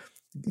to,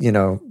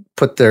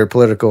 put their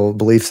political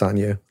beliefs on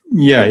you.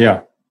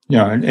 Yeah.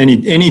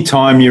 Any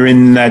time you're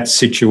in that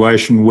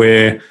situation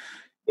where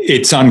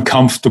it's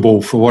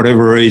uncomfortable for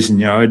whatever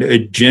reason,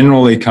 it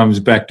generally comes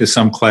back to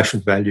some clash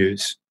of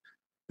values.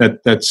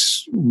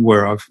 That's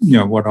where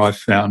what I've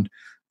found.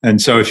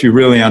 And so if you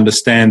really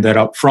understand that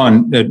up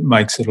front, it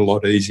makes it a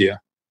lot easier.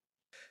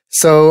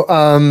 So,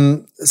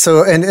 and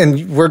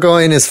we're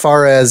going as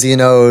far as,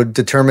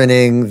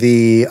 determining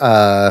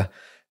the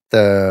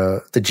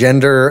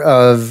gender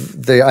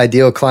of the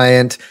ideal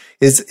client.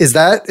 Is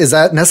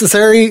that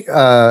necessary?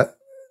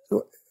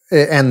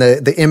 And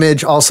the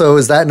image also,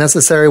 is that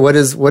necessary? What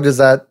does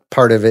that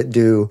part of it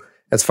do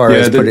as far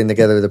as putting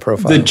together the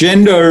profile? The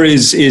gender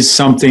is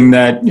something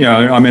that,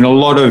 a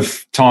lot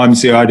of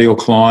times the ideal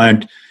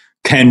client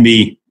can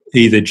be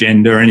either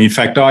gender. And in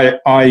fact,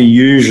 I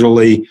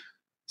usually,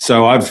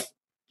 so I've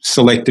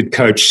selected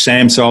Coach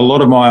Sam. So a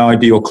lot of my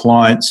ideal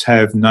clients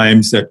have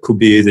names that could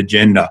be either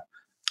gender.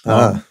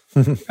 Nice.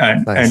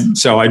 And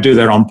so I do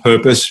that on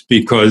purpose,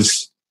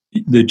 because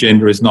the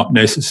gender is not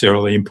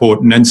necessarily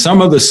important. And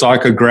some of the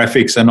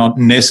psychographics are not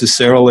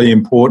necessarily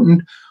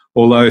important,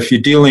 although if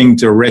you're dealing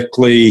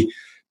directly,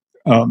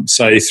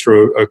 say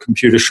through a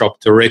computer shop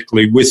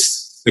directly with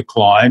the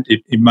client,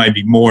 it may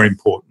be more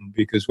important,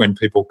 because when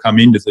people come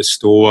into the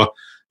store,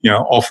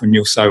 often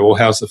you'll say, well,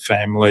 how's the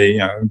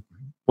family?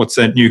 What's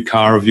that new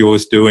car of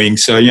yours doing?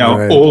 So,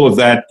 all of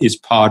that is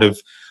part of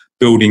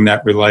building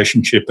that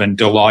relationship and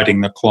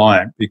delighting the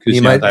client, because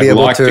they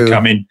like to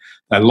come in.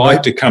 They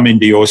like to come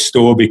into your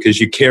store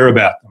because you care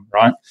about them,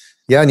 right?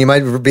 Yeah, and you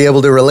might be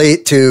able to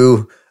relate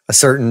to a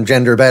certain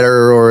gender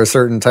better, or a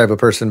certain type of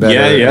person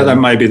better. Yeah, that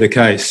may be the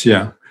case.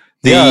 Yeah.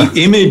 The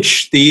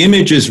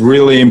image is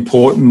really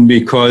important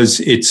because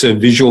it's a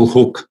visual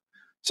hook.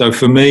 So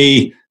for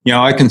me,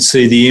 I can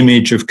see the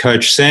image of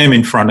Coach Sam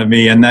in front of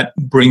me, and that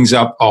brings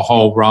up a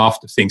whole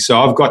raft of things.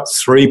 So I've got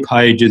 3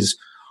 pages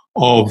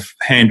of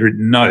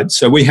handwritten notes.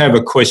 So we have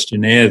a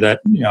questionnaire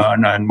that,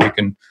 and we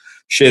can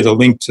share the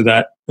link to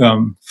that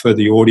for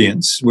the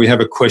audience. We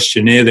have a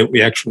questionnaire that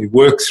we actually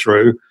work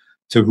through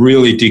to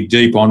really dig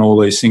deep on all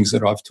these things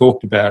that I've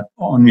talked about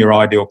on your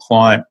ideal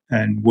client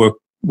and work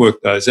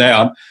those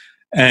out.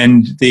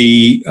 And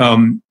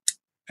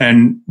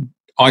and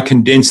I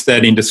condensed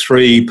that into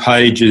 3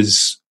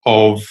 pages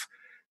of,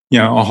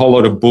 a whole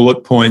lot of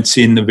bullet points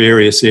in the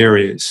various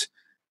areas.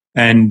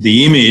 And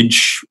the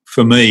image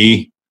for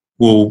me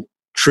will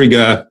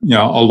trigger,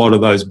 a lot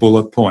of those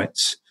bullet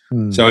points.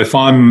 So if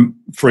I'm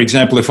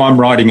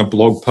writing a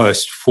blog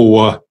post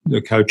for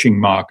the coaching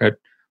market,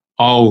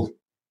 I'll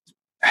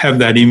have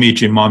that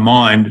image in my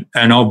mind,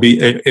 and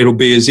it'll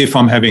be as if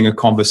I'm having a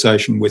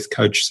conversation with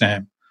Coach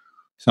Sam.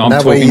 So I'm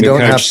talking to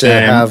Coach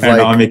Sam,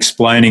 and I'm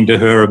explaining to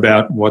her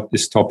about what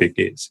this topic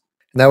is.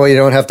 And that way you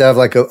don't have to have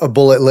like a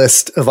bullet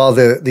list of all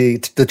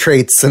the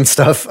traits and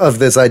stuff of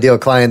this ideal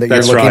client that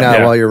you're looking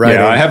at while you're writing.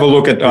 Yeah, I have a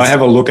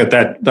look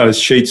at those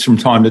sheets from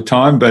time to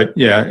time, but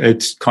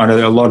it's kind of,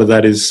 a lot of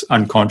that is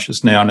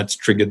unconscious now, and it's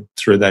triggered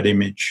through that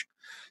image.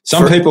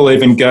 Some people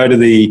even go to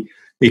the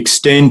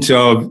extent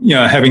of,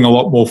 having a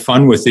lot more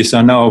fun with this.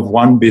 I know of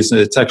one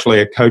business, it's actually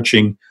a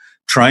coaching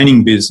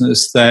training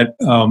business that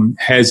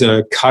has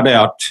a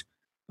cutout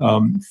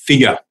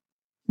figure,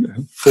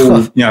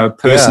 full,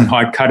 person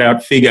height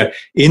cutout figure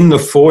in the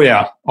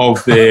foyer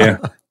of their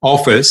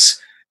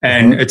office,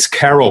 and it's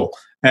Carol,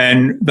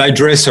 and they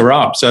dress her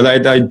up. So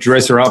they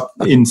dress her up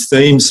in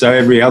themes. So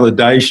every other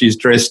day she's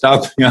dressed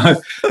up,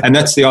 and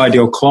that's the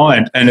ideal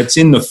client. And it's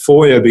in the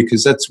foyer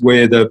because that's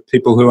where the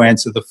people who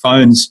answer the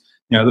phones,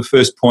 the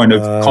first point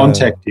of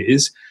contact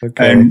is.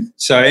 Okay. And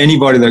so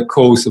anybody that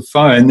calls the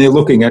phone, they're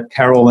looking at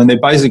Carol, and they're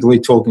basically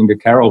talking to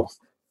Carol.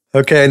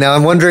 Okay, now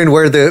I'm wondering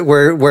where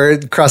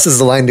it crosses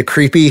the line to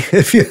creepy,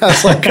 if you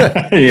have like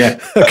a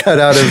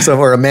cutout of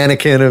or a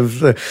mannequin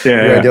of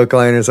your ideal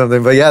client or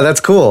something. But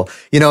that's cool.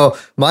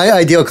 My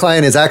ideal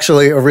client is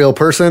actually a real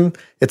person.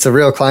 It's a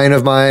real client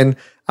of mine.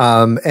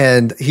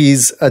 And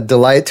he's a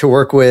delight to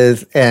work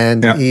with,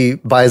 and he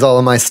buys all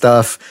of my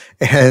stuff.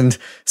 And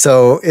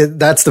so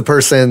that's the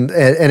person.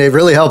 And it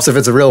really helps if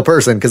it's a real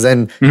person, because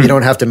then you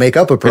don't have to make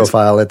up a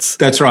profile.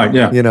 That's right.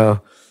 Yeah.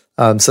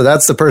 So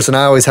that's the person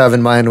I always have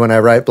in mind when I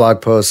write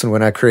blog posts and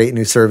when I create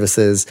new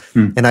services.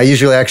 And I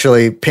usually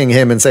actually ping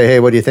him and say, "Hey,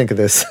 what do you think of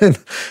this?" and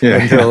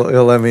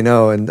he'll let me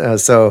know. And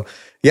that's a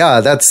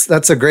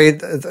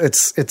great.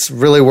 It's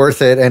really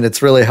worth it, and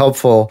it's really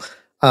helpful.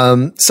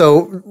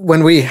 So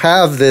when we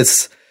have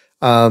this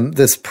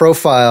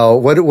profile,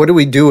 what do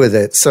we do with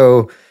it?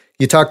 So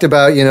you talked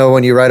about,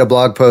 when you write a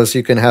blog post,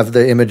 you can have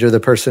the image of the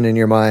person in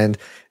your mind.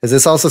 Is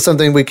this also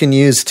something we can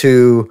use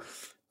to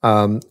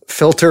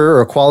filter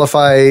or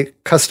qualify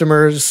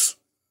customers?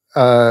 So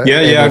how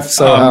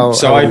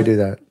do we do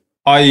that?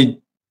 I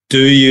do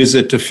use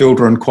it to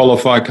filter and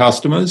qualify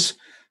customers.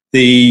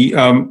 The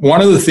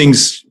one of the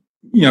things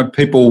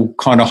people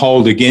kind of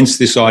hold against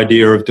this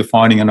idea of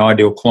defining an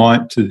ideal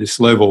client to this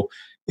level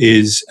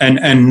is and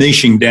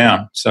niching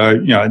down. So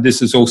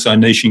this is also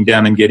niching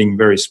down and getting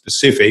very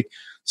specific.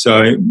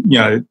 So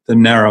the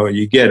narrower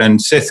you get.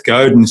 And Seth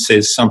Godin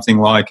says something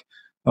like,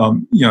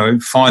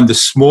 find the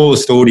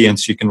smallest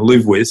audience you can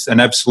live with and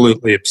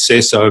absolutely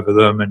obsess over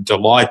them and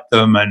delight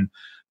them, and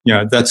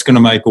that's going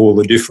to make all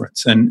the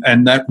difference.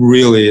 And that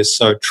really is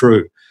so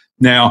true.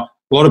 Now,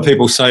 a lot of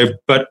people say,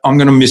 but I'm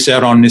going to miss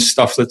out on this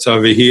stuff that's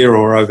over here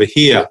or over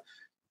here.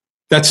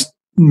 That's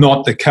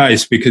not the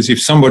case, because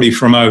if somebody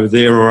from over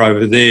there or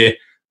over there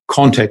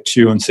contacts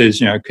you and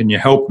says, can you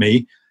help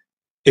me?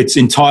 It's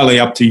entirely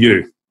up to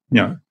you.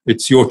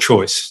 It's your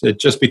choice.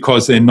 Just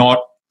because they're not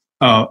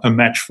a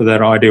match for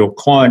that ideal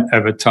client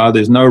avatar,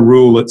 there's no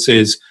rule that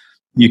says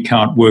you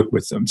can't work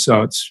with them.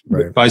 So it's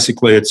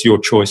basically it's your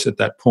choice at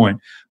that point.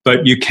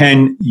 But you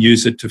can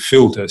use it to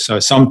filter. So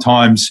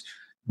sometimes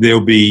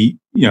there'll be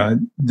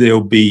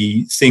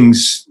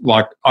things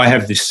like, I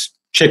have this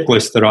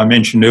checklist that I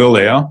mentioned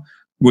earlier,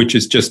 which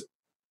is just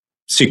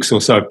 6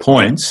 or so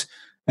points.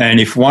 And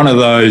if one of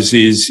those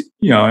is,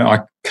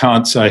 I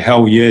can't say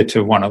hell yeah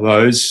to one of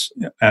those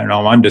and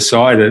I'm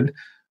undecided,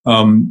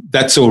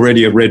 that's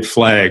already a red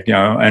flag,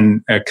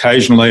 and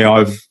occasionally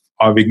I've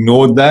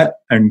ignored that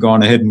and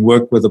gone ahead and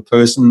worked with a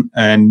person,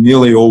 and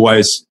nearly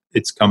always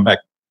it's come back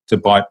to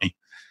bite me.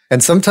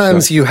 And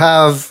sometimes you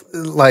have,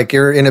 like,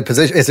 you're in a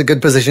position, it's a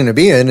good position to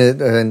be in,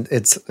 and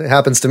it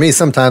happens to me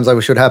sometimes, I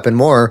wish it would happen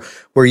more,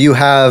 where you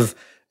have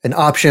an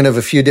option of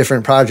a few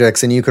different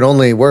projects and you can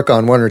only work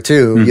on 1 or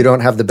 2. You don't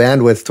have the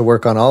bandwidth to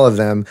work on all of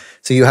them.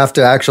 So you have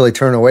to actually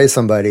turn away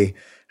somebody.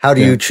 How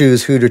do you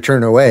choose who to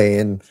turn away?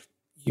 And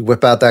you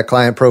whip out that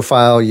client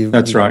profile,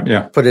 That's right,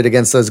 yeah. Put it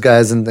against those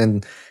guys and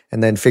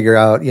then figure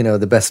out,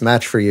 the best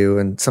match for you.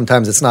 And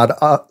sometimes it's not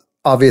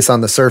obvious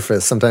on the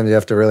surface. Sometimes you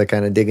have to really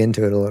kind of dig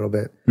into it a little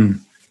bit.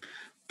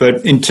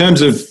 But in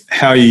terms of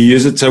how you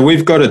use it, so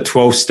we've got a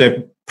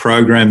 12-step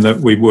program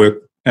that we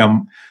work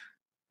our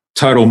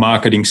total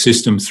marketing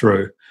system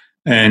through.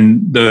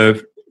 And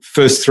the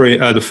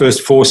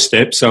first four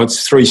steps, so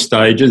it's 3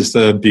 stages.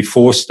 The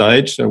before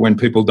stage, so when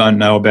people don't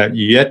know about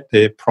you yet,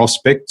 they're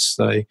prospects.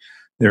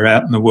 They're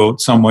out in the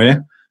world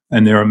somewhere,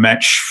 and they're a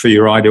match for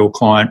your ideal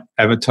client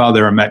avatar.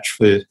 They're a match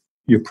for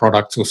your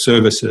products or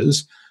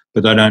services,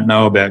 but they don't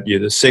know about you.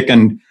 The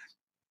second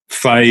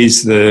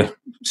phase, the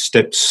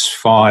steps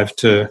 5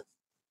 to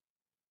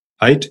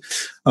 8,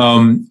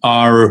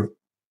 are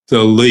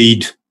the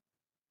lead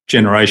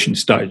generation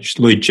stage,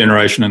 lead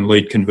generation and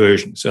lead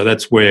conversion. So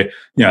that's where,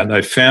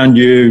 they found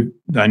you,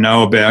 they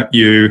know about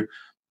you,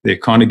 they're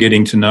kind of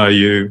getting to know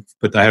you,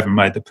 but they haven't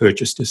made the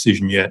purchase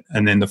decision yet.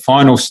 And then the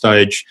final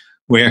stage,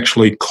 we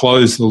actually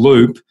close the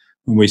loop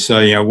and we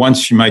say,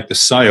 once you make the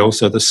sale,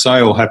 so the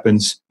sale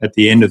happens at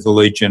the end of the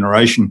lead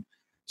generation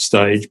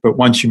stage, but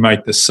once you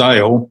make the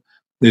sale,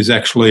 there's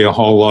actually a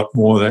whole lot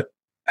more that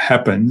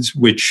happens,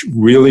 which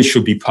really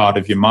should be part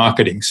of your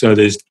marketing. So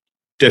there's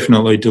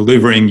definitely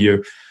delivering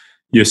your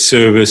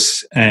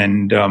service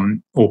and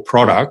or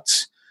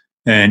products,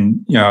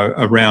 and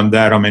around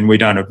that, I mean, we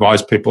don't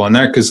advise people on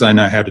that because they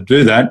know how to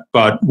do that.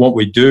 But what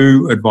we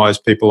do advise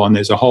people on,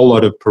 there's a whole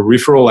lot of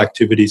peripheral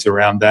activities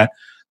around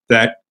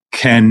that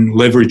can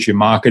leverage your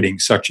marketing,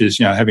 such as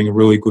having a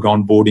really good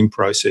onboarding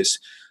process,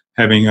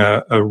 having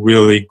a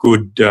really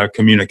good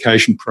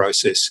communication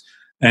process,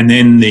 and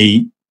then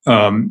the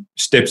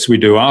steps we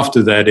do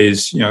after that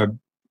is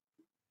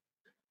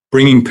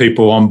bringing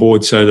people on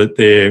board so that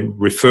their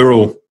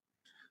referral,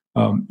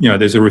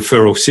 there's a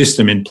referral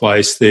system in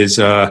place. There's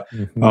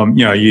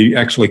you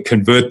actually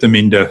convert them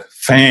into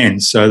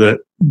fans so that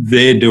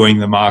they're doing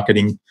the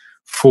marketing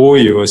for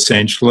you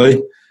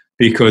essentially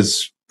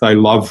because they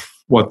love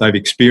what they've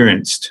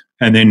experienced.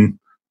 And then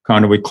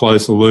kind of we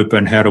close the loop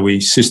and how do we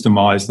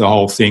systemize the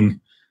whole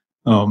thing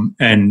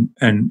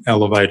and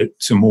elevate it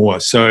some more.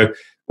 So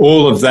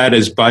all of that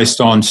is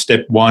based on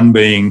step 1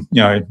 being,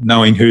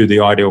 knowing who the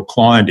ideal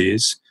client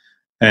is.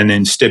 And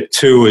then step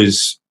 2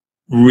 is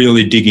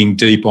really digging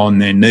deep on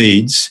their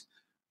needs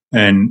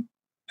and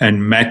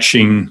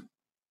matching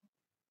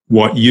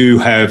what you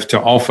have to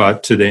offer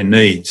to their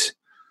needs.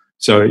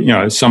 So,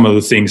 some of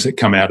the things that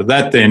come out of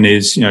that then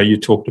is, you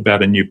talked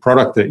about a new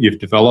product that you've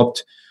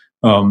developed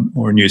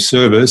or a new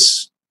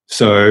service.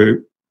 So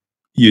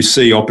you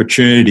see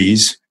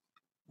opportunities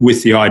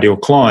with the ideal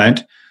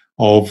client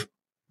of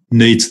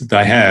needs that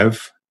they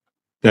have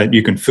that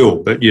you can fill,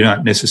 but you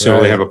don't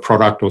necessarily have a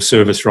product or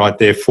service right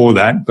there for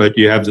that, but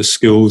you have the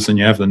skills and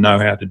you have the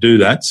know-how to do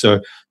that.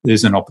 So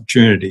there's an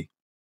opportunity.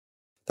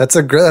 That's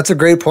a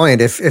great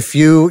point. If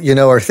you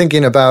are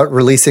thinking about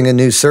releasing a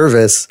new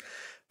service,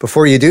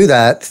 before you do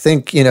that,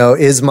 think,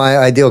 is my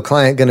ideal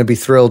client going to be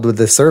thrilled with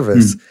this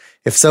service?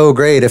 If so,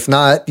 great. If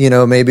not,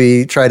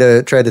 maybe try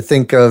to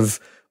think of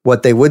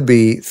what they would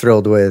be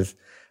thrilled with.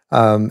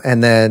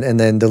 And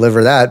then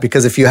deliver that.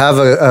 Because if you have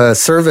a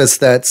service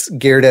that's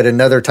geared at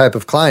another type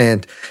of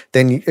client,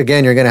 then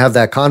again, you're going to have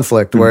that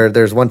conflict where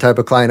there's one type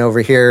of client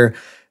over here,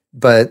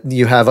 but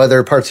you have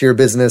other parts of your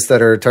business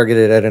that are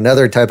targeted at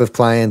another type of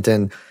client,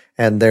 and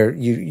there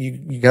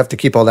you have to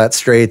keep all that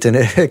straight, and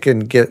it can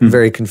get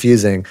very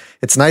confusing.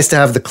 It's nice to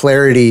have the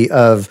clarity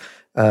of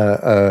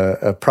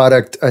a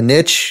product, a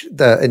niche,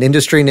 an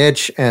industry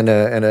niche, and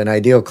an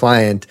ideal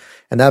client,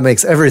 and that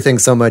makes everything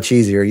so much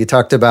easier. You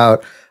talked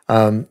about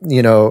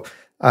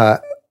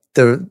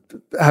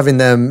having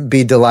them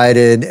be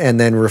delighted and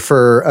then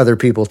refer other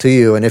people to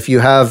you. And if you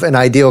have an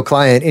ideal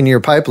client in your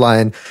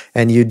pipeline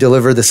and you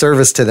deliver the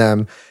service to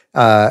them,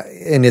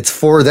 and it's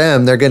for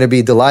them, they're going to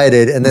be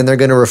delighted, and then they're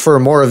going to refer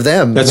more of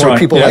them, more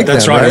people like them,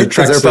 right?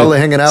 Because they're probably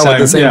hanging out with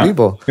the same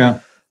people.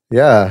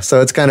 Yeah.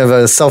 So it's kind of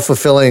a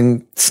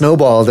self-fulfilling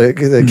snowball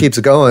that keeps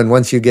going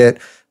once you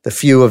get the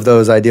few of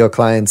those ideal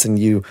clients and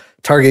you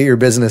target your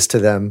business to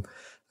them.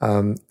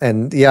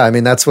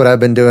 That's what I've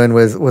been doing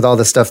with all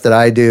the stuff that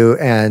I do.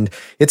 And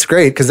it's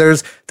great because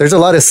there's a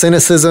lot of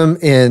cynicism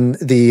in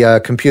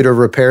the computer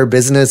repair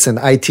business and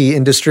IT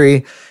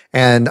industry.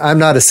 And I'm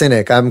not a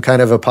cynic. I'm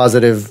kind of a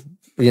positive,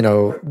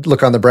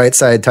 look on the bright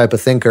side type of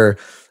thinker.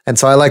 And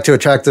so I like to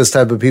attract those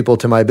type of people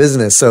to my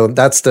business. So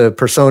that's the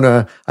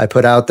persona I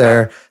put out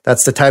there.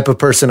 That's the type of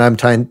person I'm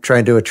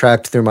trying to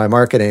attract through my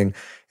marketing.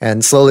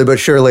 And slowly but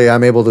surely,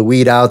 I'm able to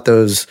weed out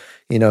those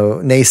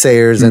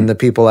naysayers and the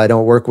people I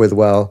don't work with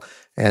well.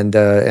 And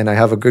I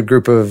have a good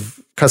group of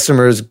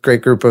customers,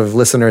 great group of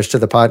listeners to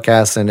the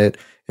podcast. And it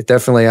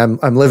definitely,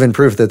 I'm living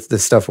proof that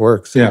this stuff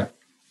works. Yeah.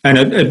 And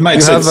it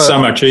makes it so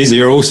much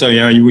easier. Also,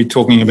 you were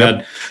talking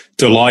about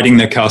delighting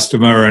the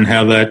customer and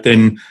how that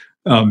then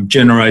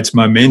generates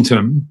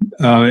momentum.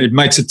 It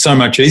makes it so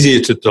much easier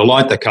to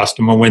delight the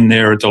customer when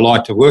they're a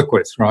delight to work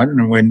with, right?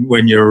 And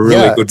when you're a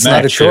really good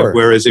match.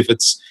 Whereas if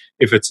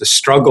it's a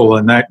struggle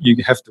and that,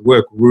 you have to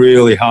work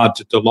really hard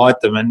to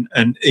delight them,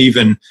 and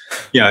even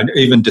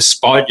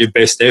despite your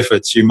best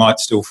efforts, you might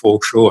still fall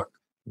short.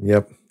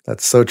 Yep,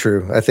 That's so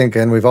true. I think,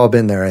 and we've all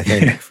been there, I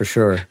think, for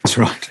sure. That's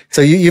right.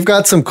 So you've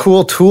got some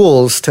cool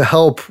tools to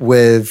help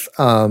with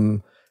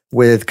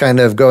kind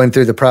of going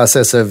through the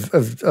process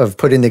of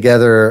putting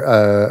together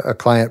a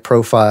client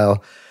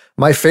profile.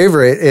 My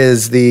favorite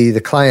is the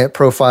client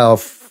profile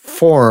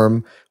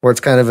form, where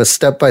it's kind of a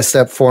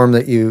step-by-step form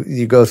that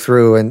you go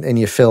through and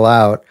you fill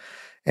out.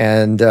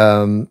 And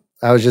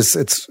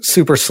it's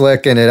super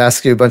slick, and it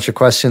asks you a bunch of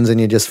questions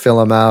and you just fill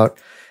them out.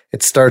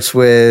 It starts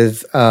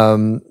with,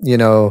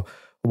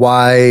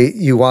 why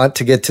you want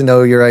to get to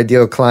know your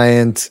ideal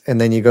client. And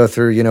then you go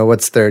through,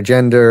 what's their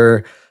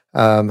gender?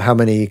 How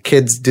many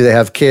kids? Do they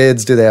have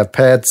kids? Do they have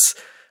pets?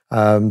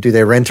 Do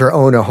they rent or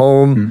own a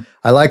home? Mm.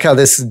 I like how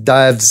this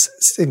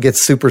it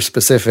gets super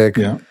specific.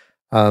 Yeah.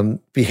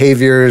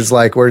 Behaviors,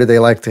 like where do they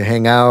like to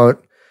hang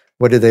out?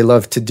 What do they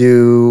love to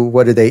do?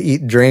 What do they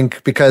eat and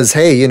drink? Because,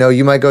 hey,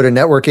 you might go to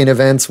networking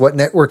events. What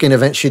networking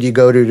event should you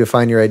go to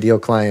find your ideal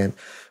client?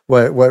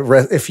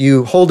 If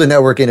you hold a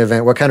networking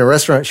event, what kind of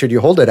restaurant should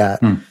you hold it at?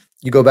 Hmm.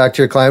 You go back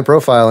to your client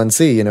profile and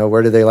see,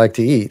 where do they like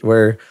to eat?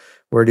 Where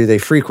do they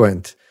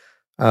frequent?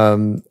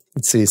 Let's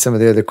see some of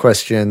the other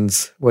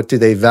questions. What do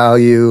they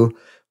value?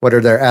 What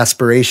are their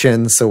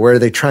aspirations? So where are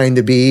they trying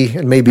to be?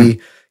 And maybe,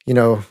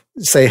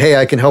 say, hey,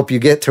 I can help you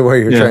get to where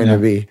you're trying to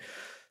be.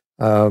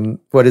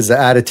 What is the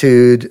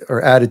attitude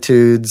or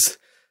attitudes?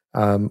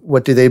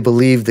 What do they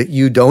believe that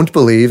you don't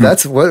believe? Hmm.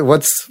 That's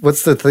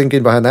what's the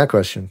thinking behind that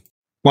question?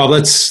 Well,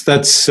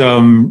 that's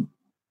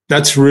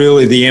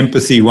really the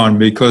empathy one,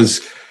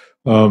 because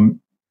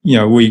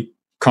we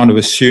kind of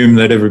assume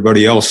that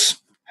everybody else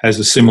has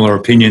a similar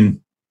opinion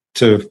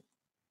to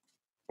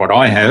what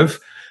I have,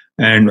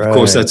 and of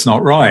course that's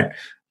not right.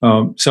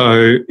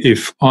 So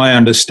if I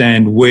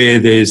understand where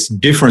there's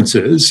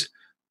differences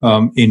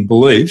in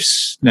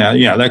beliefs,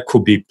 now that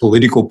could be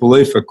political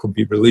belief, it could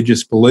be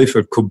religious belief,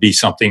 it could be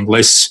something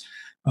less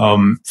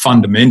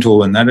fundamental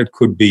than that. It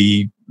could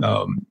be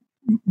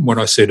what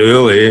I said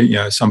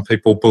earlier, some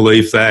people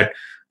believe that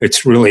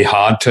it's really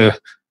hard to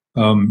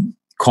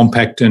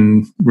compact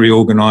and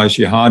reorganize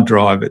your hard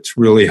drive. It's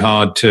really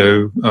hard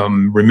to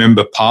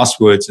remember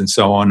passwords and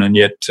so on. And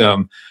yet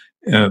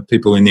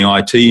people in the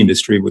IT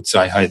industry would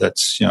say, hey,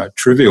 that's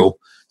trivial.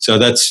 So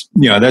that's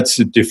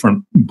a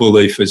different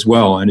belief as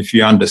well. And if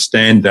you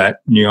understand that,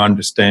 and you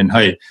understand,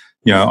 hey,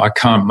 I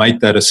can't make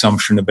that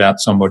assumption about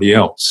somebody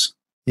else.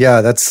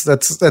 Yeah,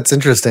 that's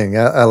interesting.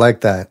 I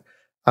like that.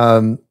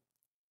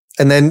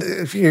 And then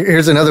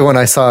here's another one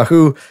I saw.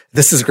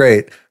 This is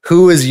great.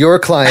 Who is your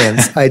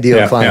client's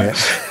ideal client?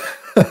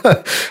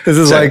 Yeah. This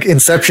is like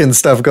Inception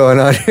stuff going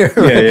on here.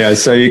 Yeah.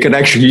 So you could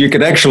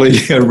actually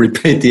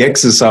repeat the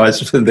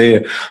exercise for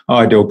their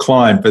ideal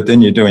client, but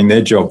then you're doing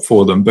their job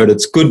for them. But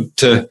it's good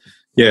to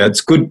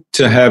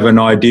have an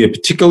idea,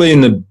 particularly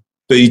in the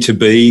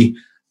B2B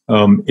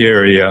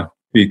area,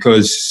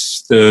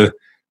 because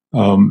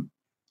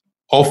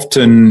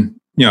often,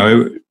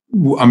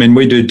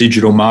 we do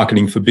digital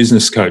marketing for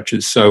business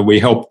coaches, so we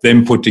help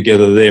them put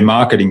together their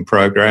marketing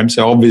program.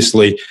 So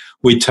obviously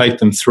we take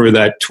them through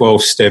that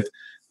 12-step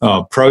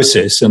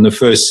process, and the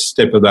first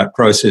step of that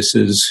process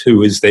is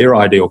who is their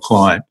ideal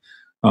client.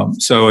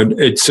 So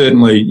it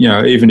certainly,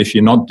 even if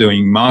you're not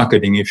doing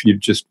marketing, if you're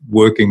just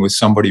working with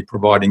somebody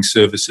providing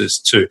services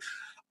to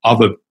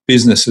other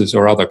businesses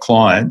or other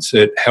clients,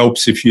 it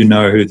helps if you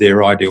know who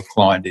their ideal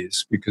client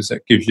is, because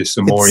that gives you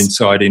some more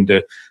insight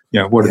into,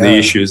 what are the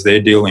issues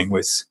they're dealing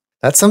with.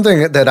 That's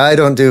something that I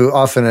don't do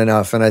often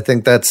enough. And I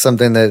think that's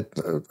something that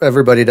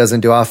everybody doesn't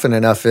do often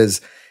enough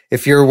is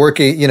if you're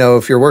working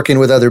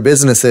with other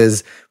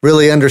businesses,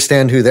 really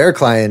understand who their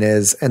client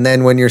is. And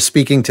then when you're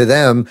speaking to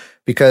them,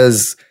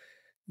 because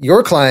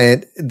your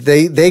client,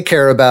 they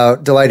care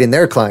about delighting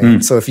their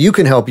client. Mm. So if you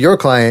can help your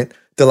client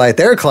delight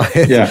their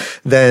client,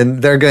 then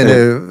they're going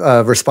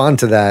to respond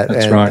to that.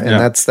 That's right. And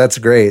that's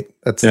great.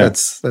 That's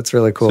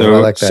really cool. So, I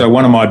like that. So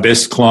one of my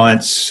best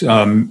clients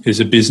is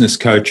a business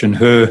coach, and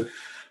her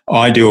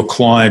ideal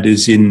client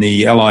is in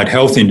the allied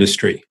health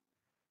industry.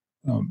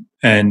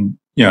 And,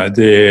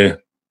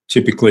 they're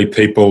typically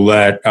people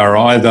that are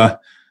either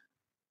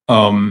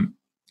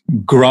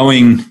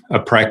growing a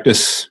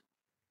practice,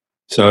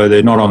 so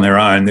they're not on their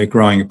own, they're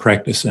growing a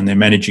practice and they're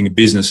managing a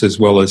business as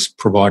well as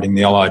providing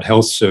the allied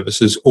health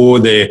services, or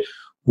they're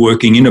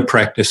working in a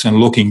practice and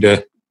looking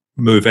to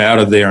move out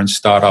of there and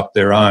start up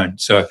their own.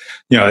 So,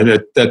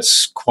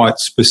 that's quite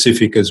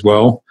specific as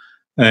well.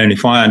 And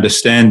if I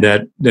understand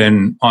that,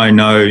 then I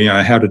know,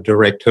 how to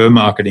direct her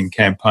marketing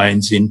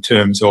campaigns in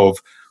terms of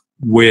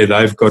where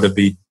they've got to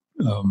be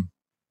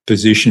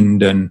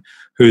positioned and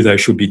who they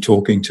should be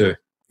talking to.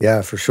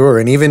 Yeah, for sure.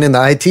 And even in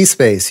the IT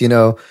space, you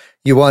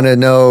want to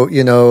know,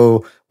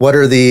 what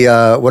are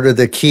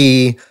the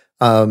key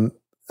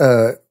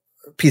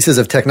pieces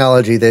of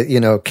technology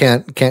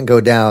that can't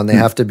go down. They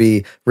have to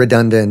be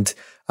redundant.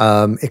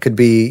 It could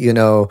be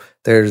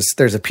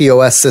there's a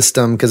POS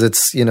system because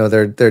it's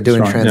they're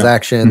doing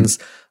transactions.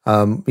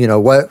 Yeah.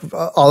 What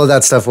all of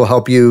that stuff will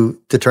help you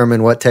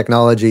determine what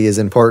technology is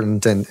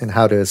important and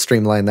how to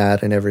streamline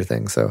that and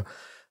everything. So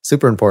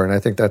super important. I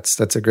think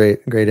that's a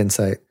great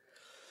insight.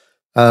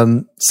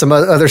 Some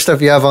other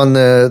stuff you have on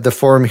the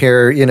form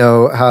here,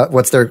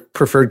 what's their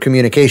preferred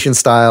communication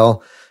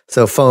style?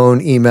 So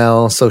phone,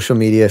 email, social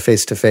media,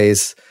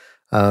 face-to-face.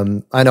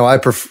 I know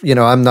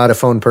I'm not a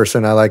phone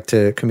person. I like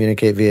to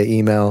communicate via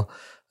email.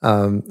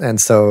 And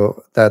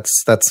so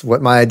that's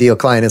what my ideal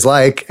client is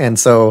like. And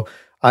so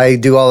I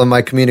do all of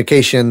my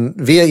communication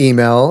via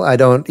email. I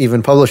don't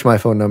even publish my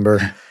phone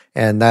number.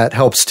 And that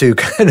helps to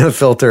kind of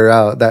filter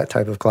out that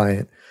type of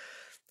client.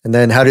 And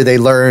then how do they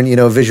learn,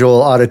 visual,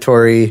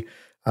 auditory,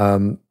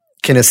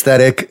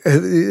 kinesthetic,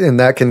 and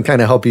that can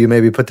kind of help you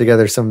maybe put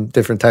together some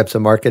different types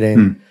of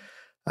marketing.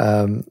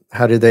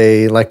 How do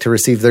they like to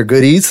receive their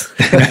goodies?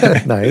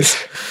 Nice.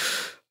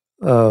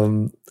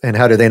 And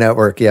how do they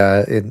network?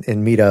 Yeah.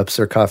 In meetups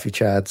or coffee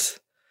chats.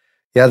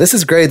 Yeah. This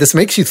is great. This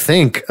makes you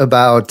think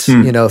about,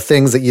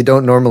 things that you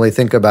don't normally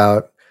think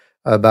about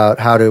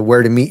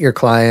where to meet your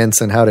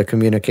clients and how to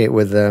communicate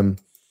with them.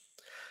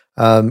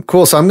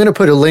 Cool. So I'm going to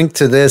put a link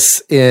to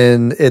this I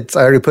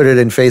already put it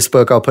in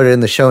Facebook. I'll put it in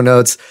the show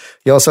notes.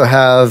 You also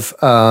have,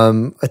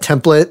 a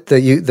template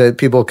that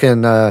people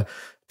can,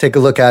 take a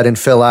look at and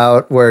fill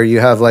out, where you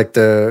have like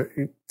the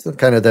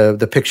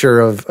picture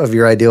of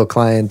your ideal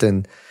client,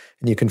 and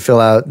you can fill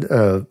out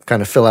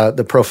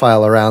the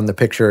profile around the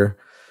picture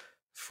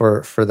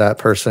for that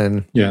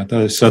person. Yeah.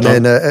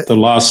 The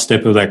last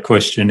step of that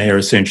questionnaire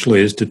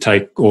essentially is to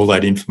take all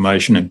that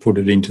information and put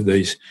it into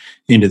this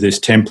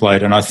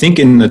template. And I think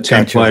in the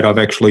template, I've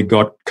actually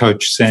got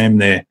Coach Sam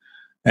there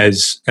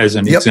as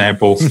an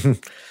example.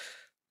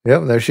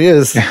 Yep, there she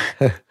is.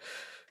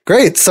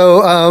 Great.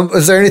 So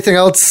is there anything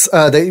else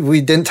that we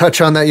didn't touch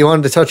on that you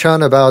wanted to touch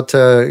on about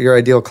your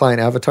ideal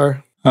client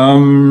avatar?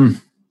 No,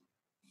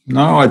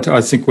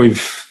 I think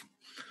we've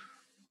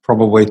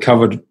probably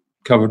covered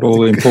all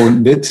the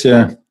important bits.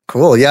 Yeah.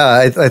 Cool.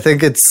 Yeah. I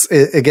think it's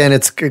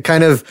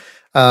kind of,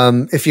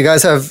 if you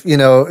guys have,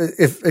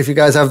 if you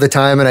guys have the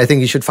time, and I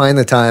think you should find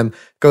the time,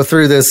 go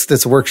through this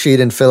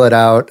worksheet and fill it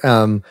out.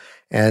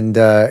 And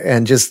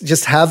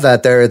just have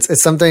that there.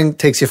 It's something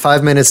takes you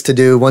 5 minutes to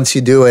do. Once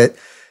you do it,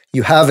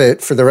 you have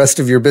it for the rest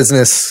of your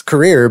business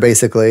career,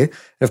 basically. And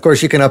of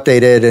course, you can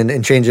update it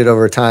and change it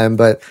over time,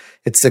 but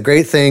it's a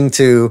great thing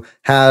to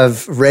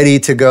have ready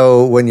to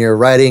go when you're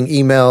writing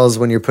emails,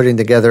 when you're putting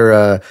together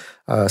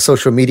a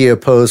social media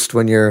post,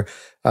 when you're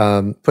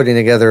putting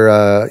together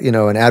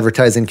an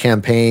advertising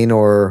campaign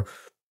or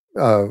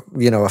a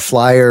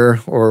flyer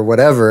or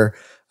whatever.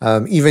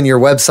 Even your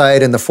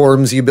website and the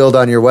forms you build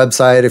on your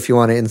website, if you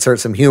want to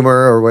insert some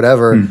humor or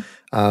whatever.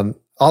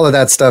 All of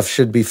that stuff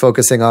should be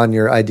focusing on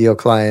your ideal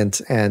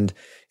client, and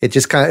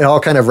it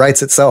all kind of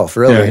writes itself,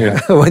 really,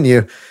 when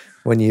you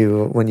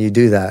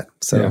do that.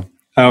 So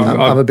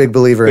I'm a big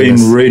believer in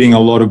this. I've been reading a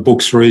lot of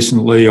books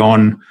recently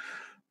on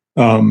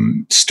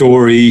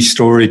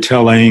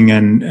storytelling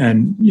and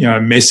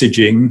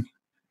messaging,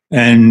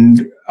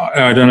 and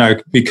I don't know,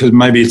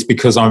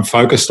 because I'm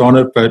focused on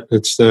it, but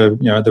it's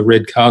the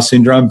red car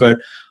syndrome. But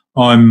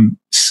I'm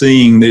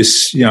seeing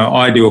this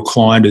ideal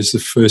client as the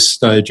first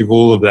stage of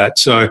all of that.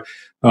 So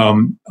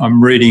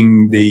I'm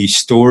reading the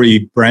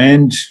Story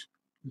Brand,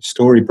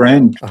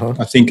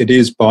 I think it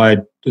is, by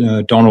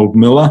Donald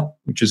Miller,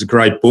 which is a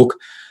great book.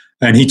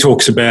 And he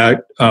talks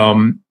about,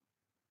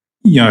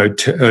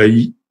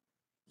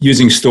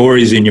 using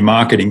stories in your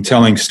marketing,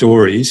 telling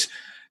stories,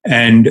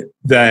 and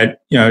that,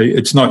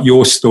 it's not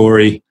your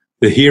story.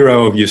 The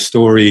hero of your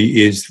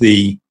story is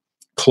the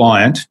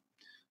client,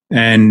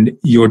 and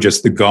you're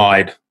just the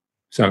guide.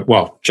 So,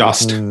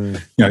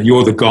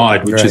 you're the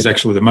guide, which is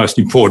actually the most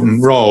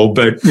important role.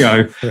 But,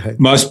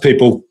 most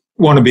people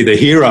want to be the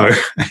hero.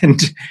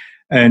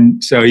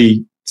 And so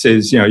he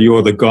says,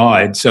 you're the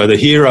guide. So the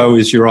hero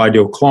is your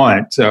ideal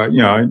client. So,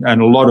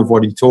 and a lot of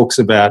what he talks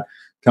about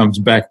comes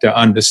back to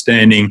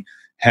understanding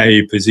how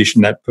you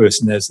position that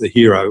person as the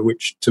hero,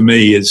 which to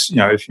me is,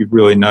 if you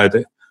really know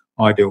the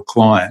ideal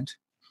client.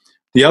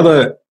 The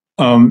other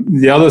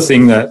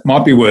thing that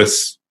might be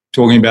worth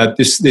talking about,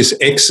 this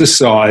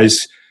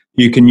exercise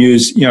you can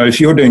use,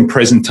 if you're doing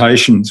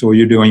presentations or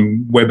you're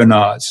doing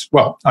webinars,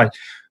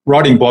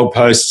 writing blog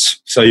posts,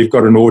 so you've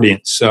got an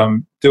audience.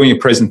 Doing a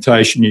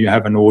presentation, you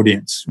have an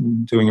audience.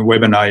 Doing a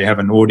webinar, you have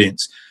an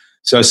audience.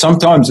 So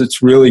sometimes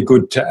it's really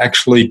good to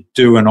actually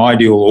do an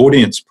ideal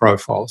audience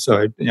profile.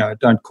 So,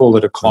 don't call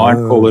it a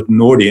client, call it an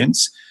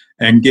audience,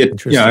 and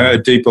get, a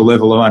deeper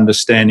level of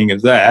understanding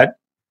of that,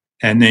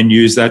 and then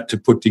use that to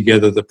put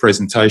together the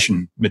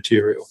presentation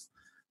material.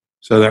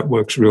 So that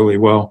works really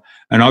well.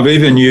 And I've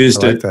even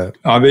used it.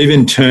 I've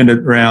even turned it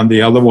around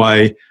the other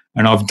way,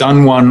 and I've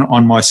done one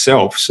on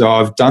myself. So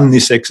I've done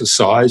this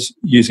exercise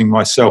using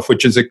myself,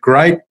 which is a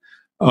great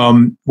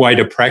way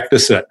to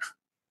practice it,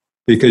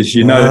 because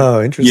you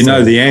know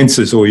the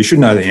answers, or you should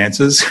know the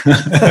answers.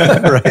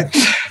 Right.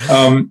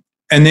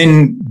 And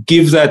then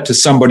give that to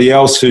somebody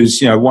else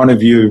who's one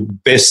of your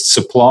best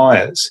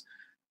suppliers,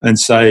 and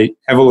say,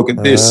 have a look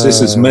at this.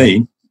 This is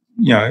me.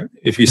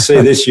 If you see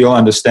this, you'll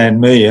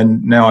understand me,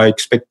 and now I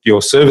expect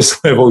your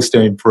service levels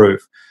to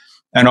improve.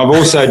 And I've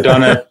also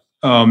done it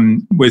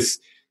with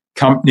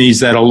companies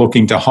that are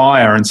looking to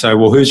hire and say,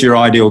 well, who's your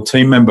ideal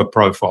team member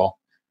profile?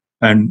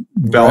 And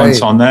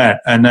balance on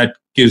that. And that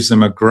gives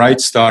them a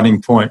great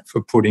starting point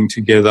for putting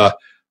together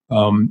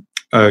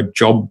a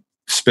job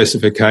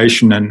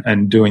specification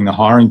and doing the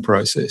hiring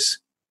process.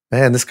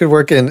 Man, this could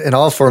work in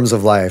all forms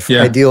of life.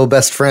 Yeah. Ideal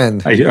best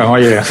friend. Oh,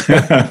 yeah.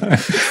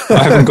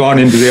 I haven't gone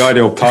into the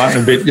ideal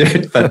partner bit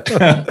yet, but...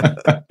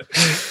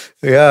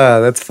 Yeah,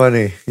 that's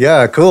funny.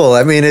 Yeah, cool.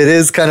 I mean, it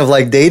is kind of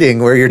like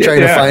dating where you're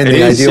trying to find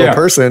the ideal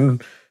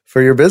person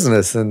for your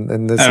business.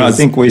 And I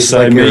think we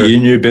say like meet your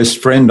new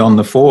best friend on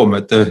the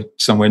forum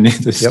somewhere near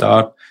the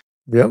start.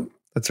 Yep,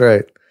 that's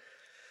right.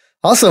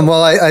 Awesome.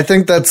 Well, I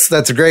think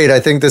that's great. I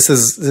think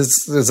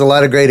there's a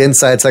lot of great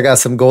insights. I got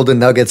some golden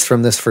nuggets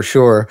from this for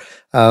sure.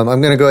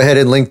 I'm going to go ahead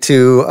and link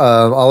to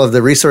all of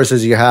the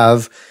resources you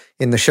have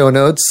in the show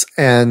notes.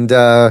 And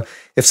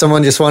if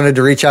someone just wanted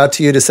to reach out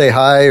to you to say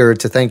hi or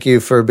to thank you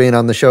for being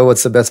on the show,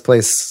 what's the best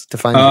place to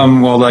find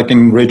you? Well, they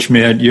can reach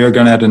me at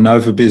Jurgen at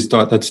innovabiz.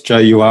 That's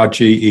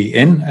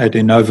JURGEN at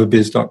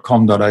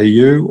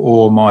innovabiz.com.au,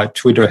 or my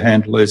Twitter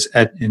handle is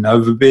at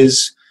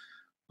innovabiz.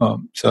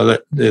 So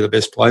they're the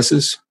best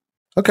places.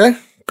 Okay,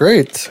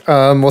 great.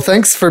 Well,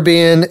 thanks for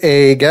being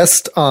a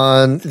guest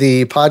on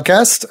the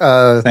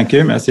podcast. Thank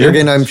you, Matthew.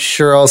 Jurgen, I'm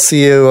sure I'll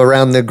see you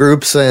around the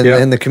groups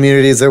and the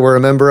communities that we're a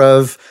member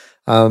of.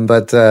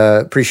 But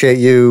appreciate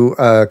you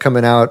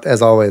coming out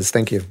as always.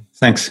 Thank you.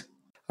 Thanks.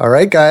 All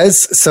right,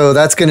 guys. So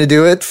that's going to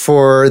do it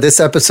for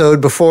this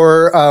episode.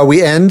 Before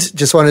we end,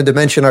 just wanted to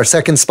mention our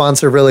second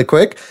sponsor really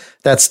quick.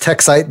 That's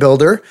TechSite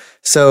Builder.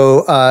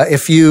 So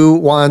if you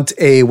want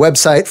a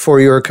website for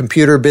your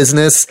computer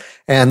business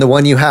and the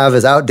one you have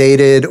is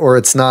outdated or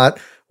it's not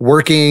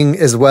working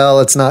as well,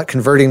 it's not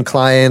converting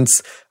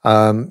clients,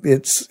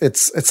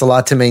 it's a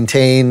lot to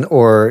maintain,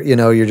 or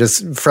you're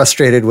just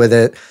frustrated with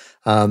it,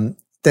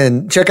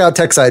 then check out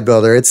TechSite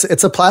Builder.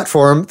 It's a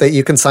platform that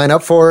you can sign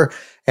up for,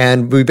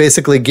 and we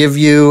basically give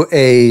you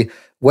a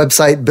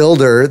website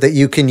builder that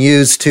you can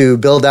use to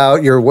build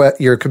out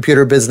your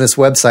computer business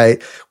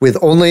website with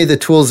only the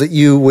tools that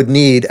you would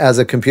need as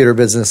a computer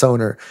business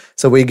owner.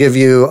 So we give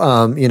you,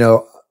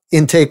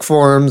 intake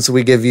forms.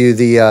 We give you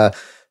the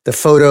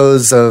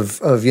photos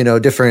of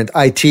different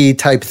IT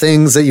type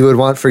things that you would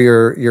want for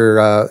your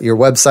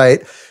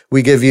website.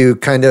 We give you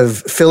kind of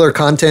filler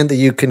content that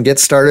you can get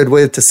started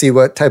with to see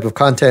what type of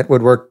content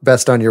would work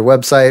best on your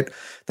website.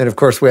 Then, of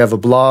course, we have a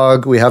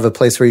blog. We have a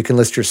place where you can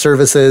list your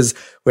services.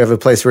 We have a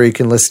place where you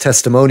can list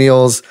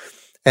testimonials.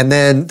 And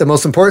then the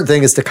most important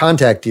thing is to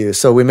contact you.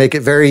 So we make it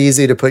very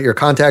easy to put your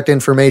contact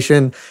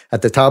information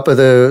at the top of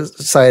the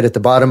site, at the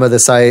bottom of the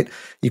site.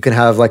 You can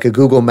have like a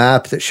Google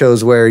map that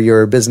shows where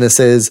your business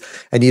is.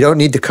 And you don't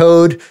need to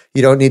code.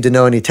 You don't need to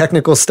know any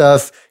technical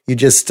stuff. You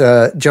just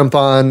jump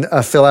on,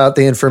 fill out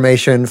the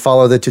information,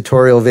 follow the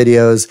tutorial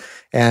videos.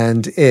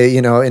 And,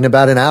 in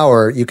about an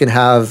hour, you can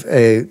have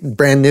a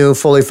brand new,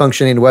 fully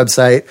functioning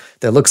website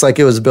that looks like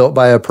it was built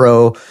by a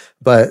pro.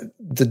 But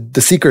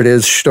the secret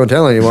is, don't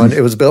tell anyone,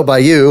 it was built by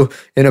you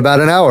in about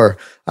an hour,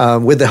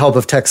 with the help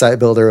of TechSite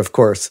Builder, of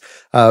course.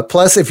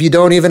 Plus, if you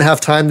don't even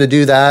have time to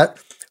do that,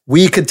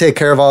 we could take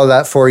care of all of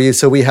that for you.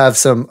 So we have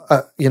some,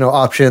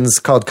 options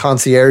called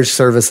concierge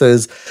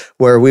services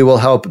where we will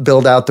help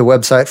build out the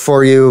website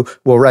for you.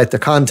 We'll write the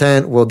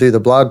content. We'll do the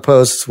blog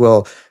posts.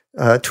 We'll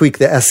tweak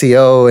the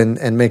SEO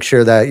and make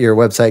sure that your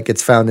website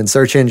gets found in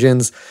search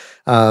engines,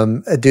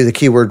 do the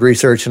keyword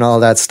research and all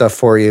of that stuff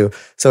for you.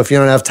 So if you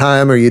don't have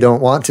time or you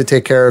don't want to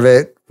take care of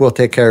it, we'll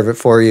take care of it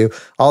for you.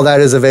 All that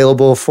is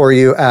available for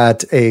you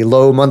at a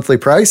low monthly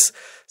price.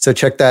 So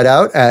check that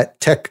out at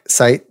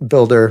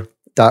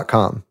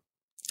techsitebuilder.com.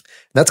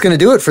 That's going to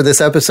do it for this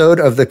episode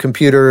of the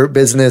Computer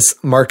Business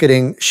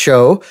Marketing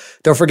Show.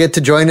 Don't forget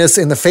to join us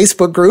in the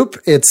Facebook group.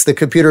 It's the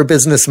Computer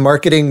Business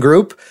Marketing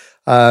Group.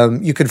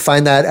 You can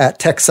find that at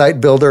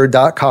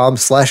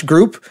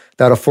techsitebuilder.com/group.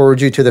 That'll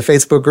forward you to the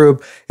Facebook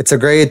group. It's a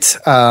great,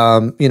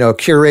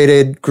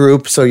 curated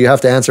group. So you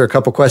have to answer a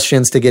couple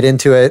questions to get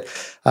into it.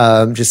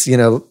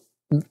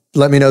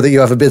 Let me know that you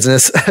have a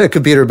business, a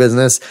computer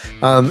business.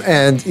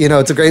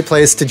 It's a great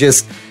place to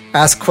just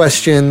ask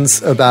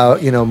questions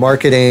about,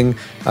 marketing.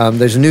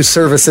 There's new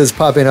services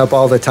popping up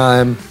all the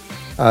time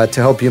to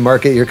help you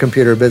market your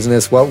computer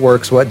business. What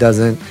works, what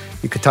doesn't.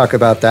 You could talk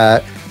about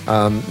that.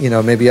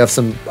 Maybe you have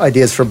some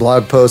ideas for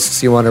blog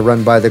posts you want to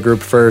run by the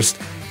group first.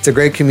 It's a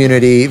great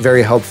community,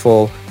 very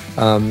helpful.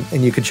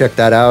 And you can check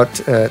that out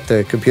at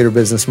the Computer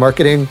Business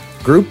Marketing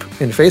group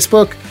in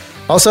Facebook.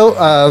 Also,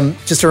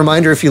 just a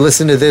reminder, if you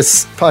listen to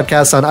this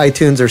podcast on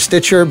iTunes or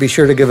Stitcher, be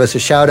sure to give us a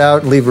shout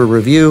out and leave a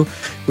review.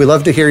 We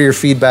love to hear your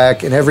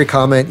feedback, and every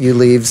comment you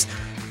leave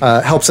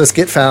helps us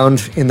get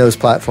found in those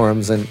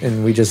platforms.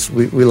 And we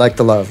like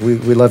the love.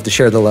 We love to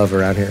share the love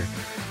around here.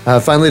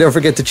 Finally, don't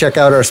forget to check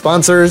out our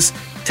sponsors,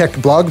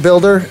 TechBlog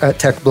Builder at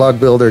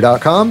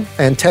techblogbuilder.com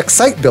and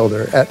TechSite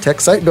Builder at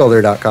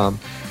techsitebuilder.com.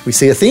 We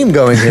see a theme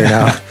going here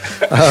now.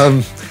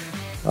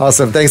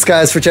 Awesome. Thanks,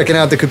 guys, for checking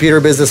out the Computer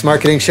Business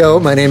Marketing Show.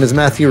 My name is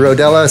Matthew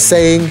Rodella,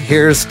 saying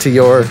here's to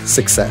your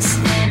success.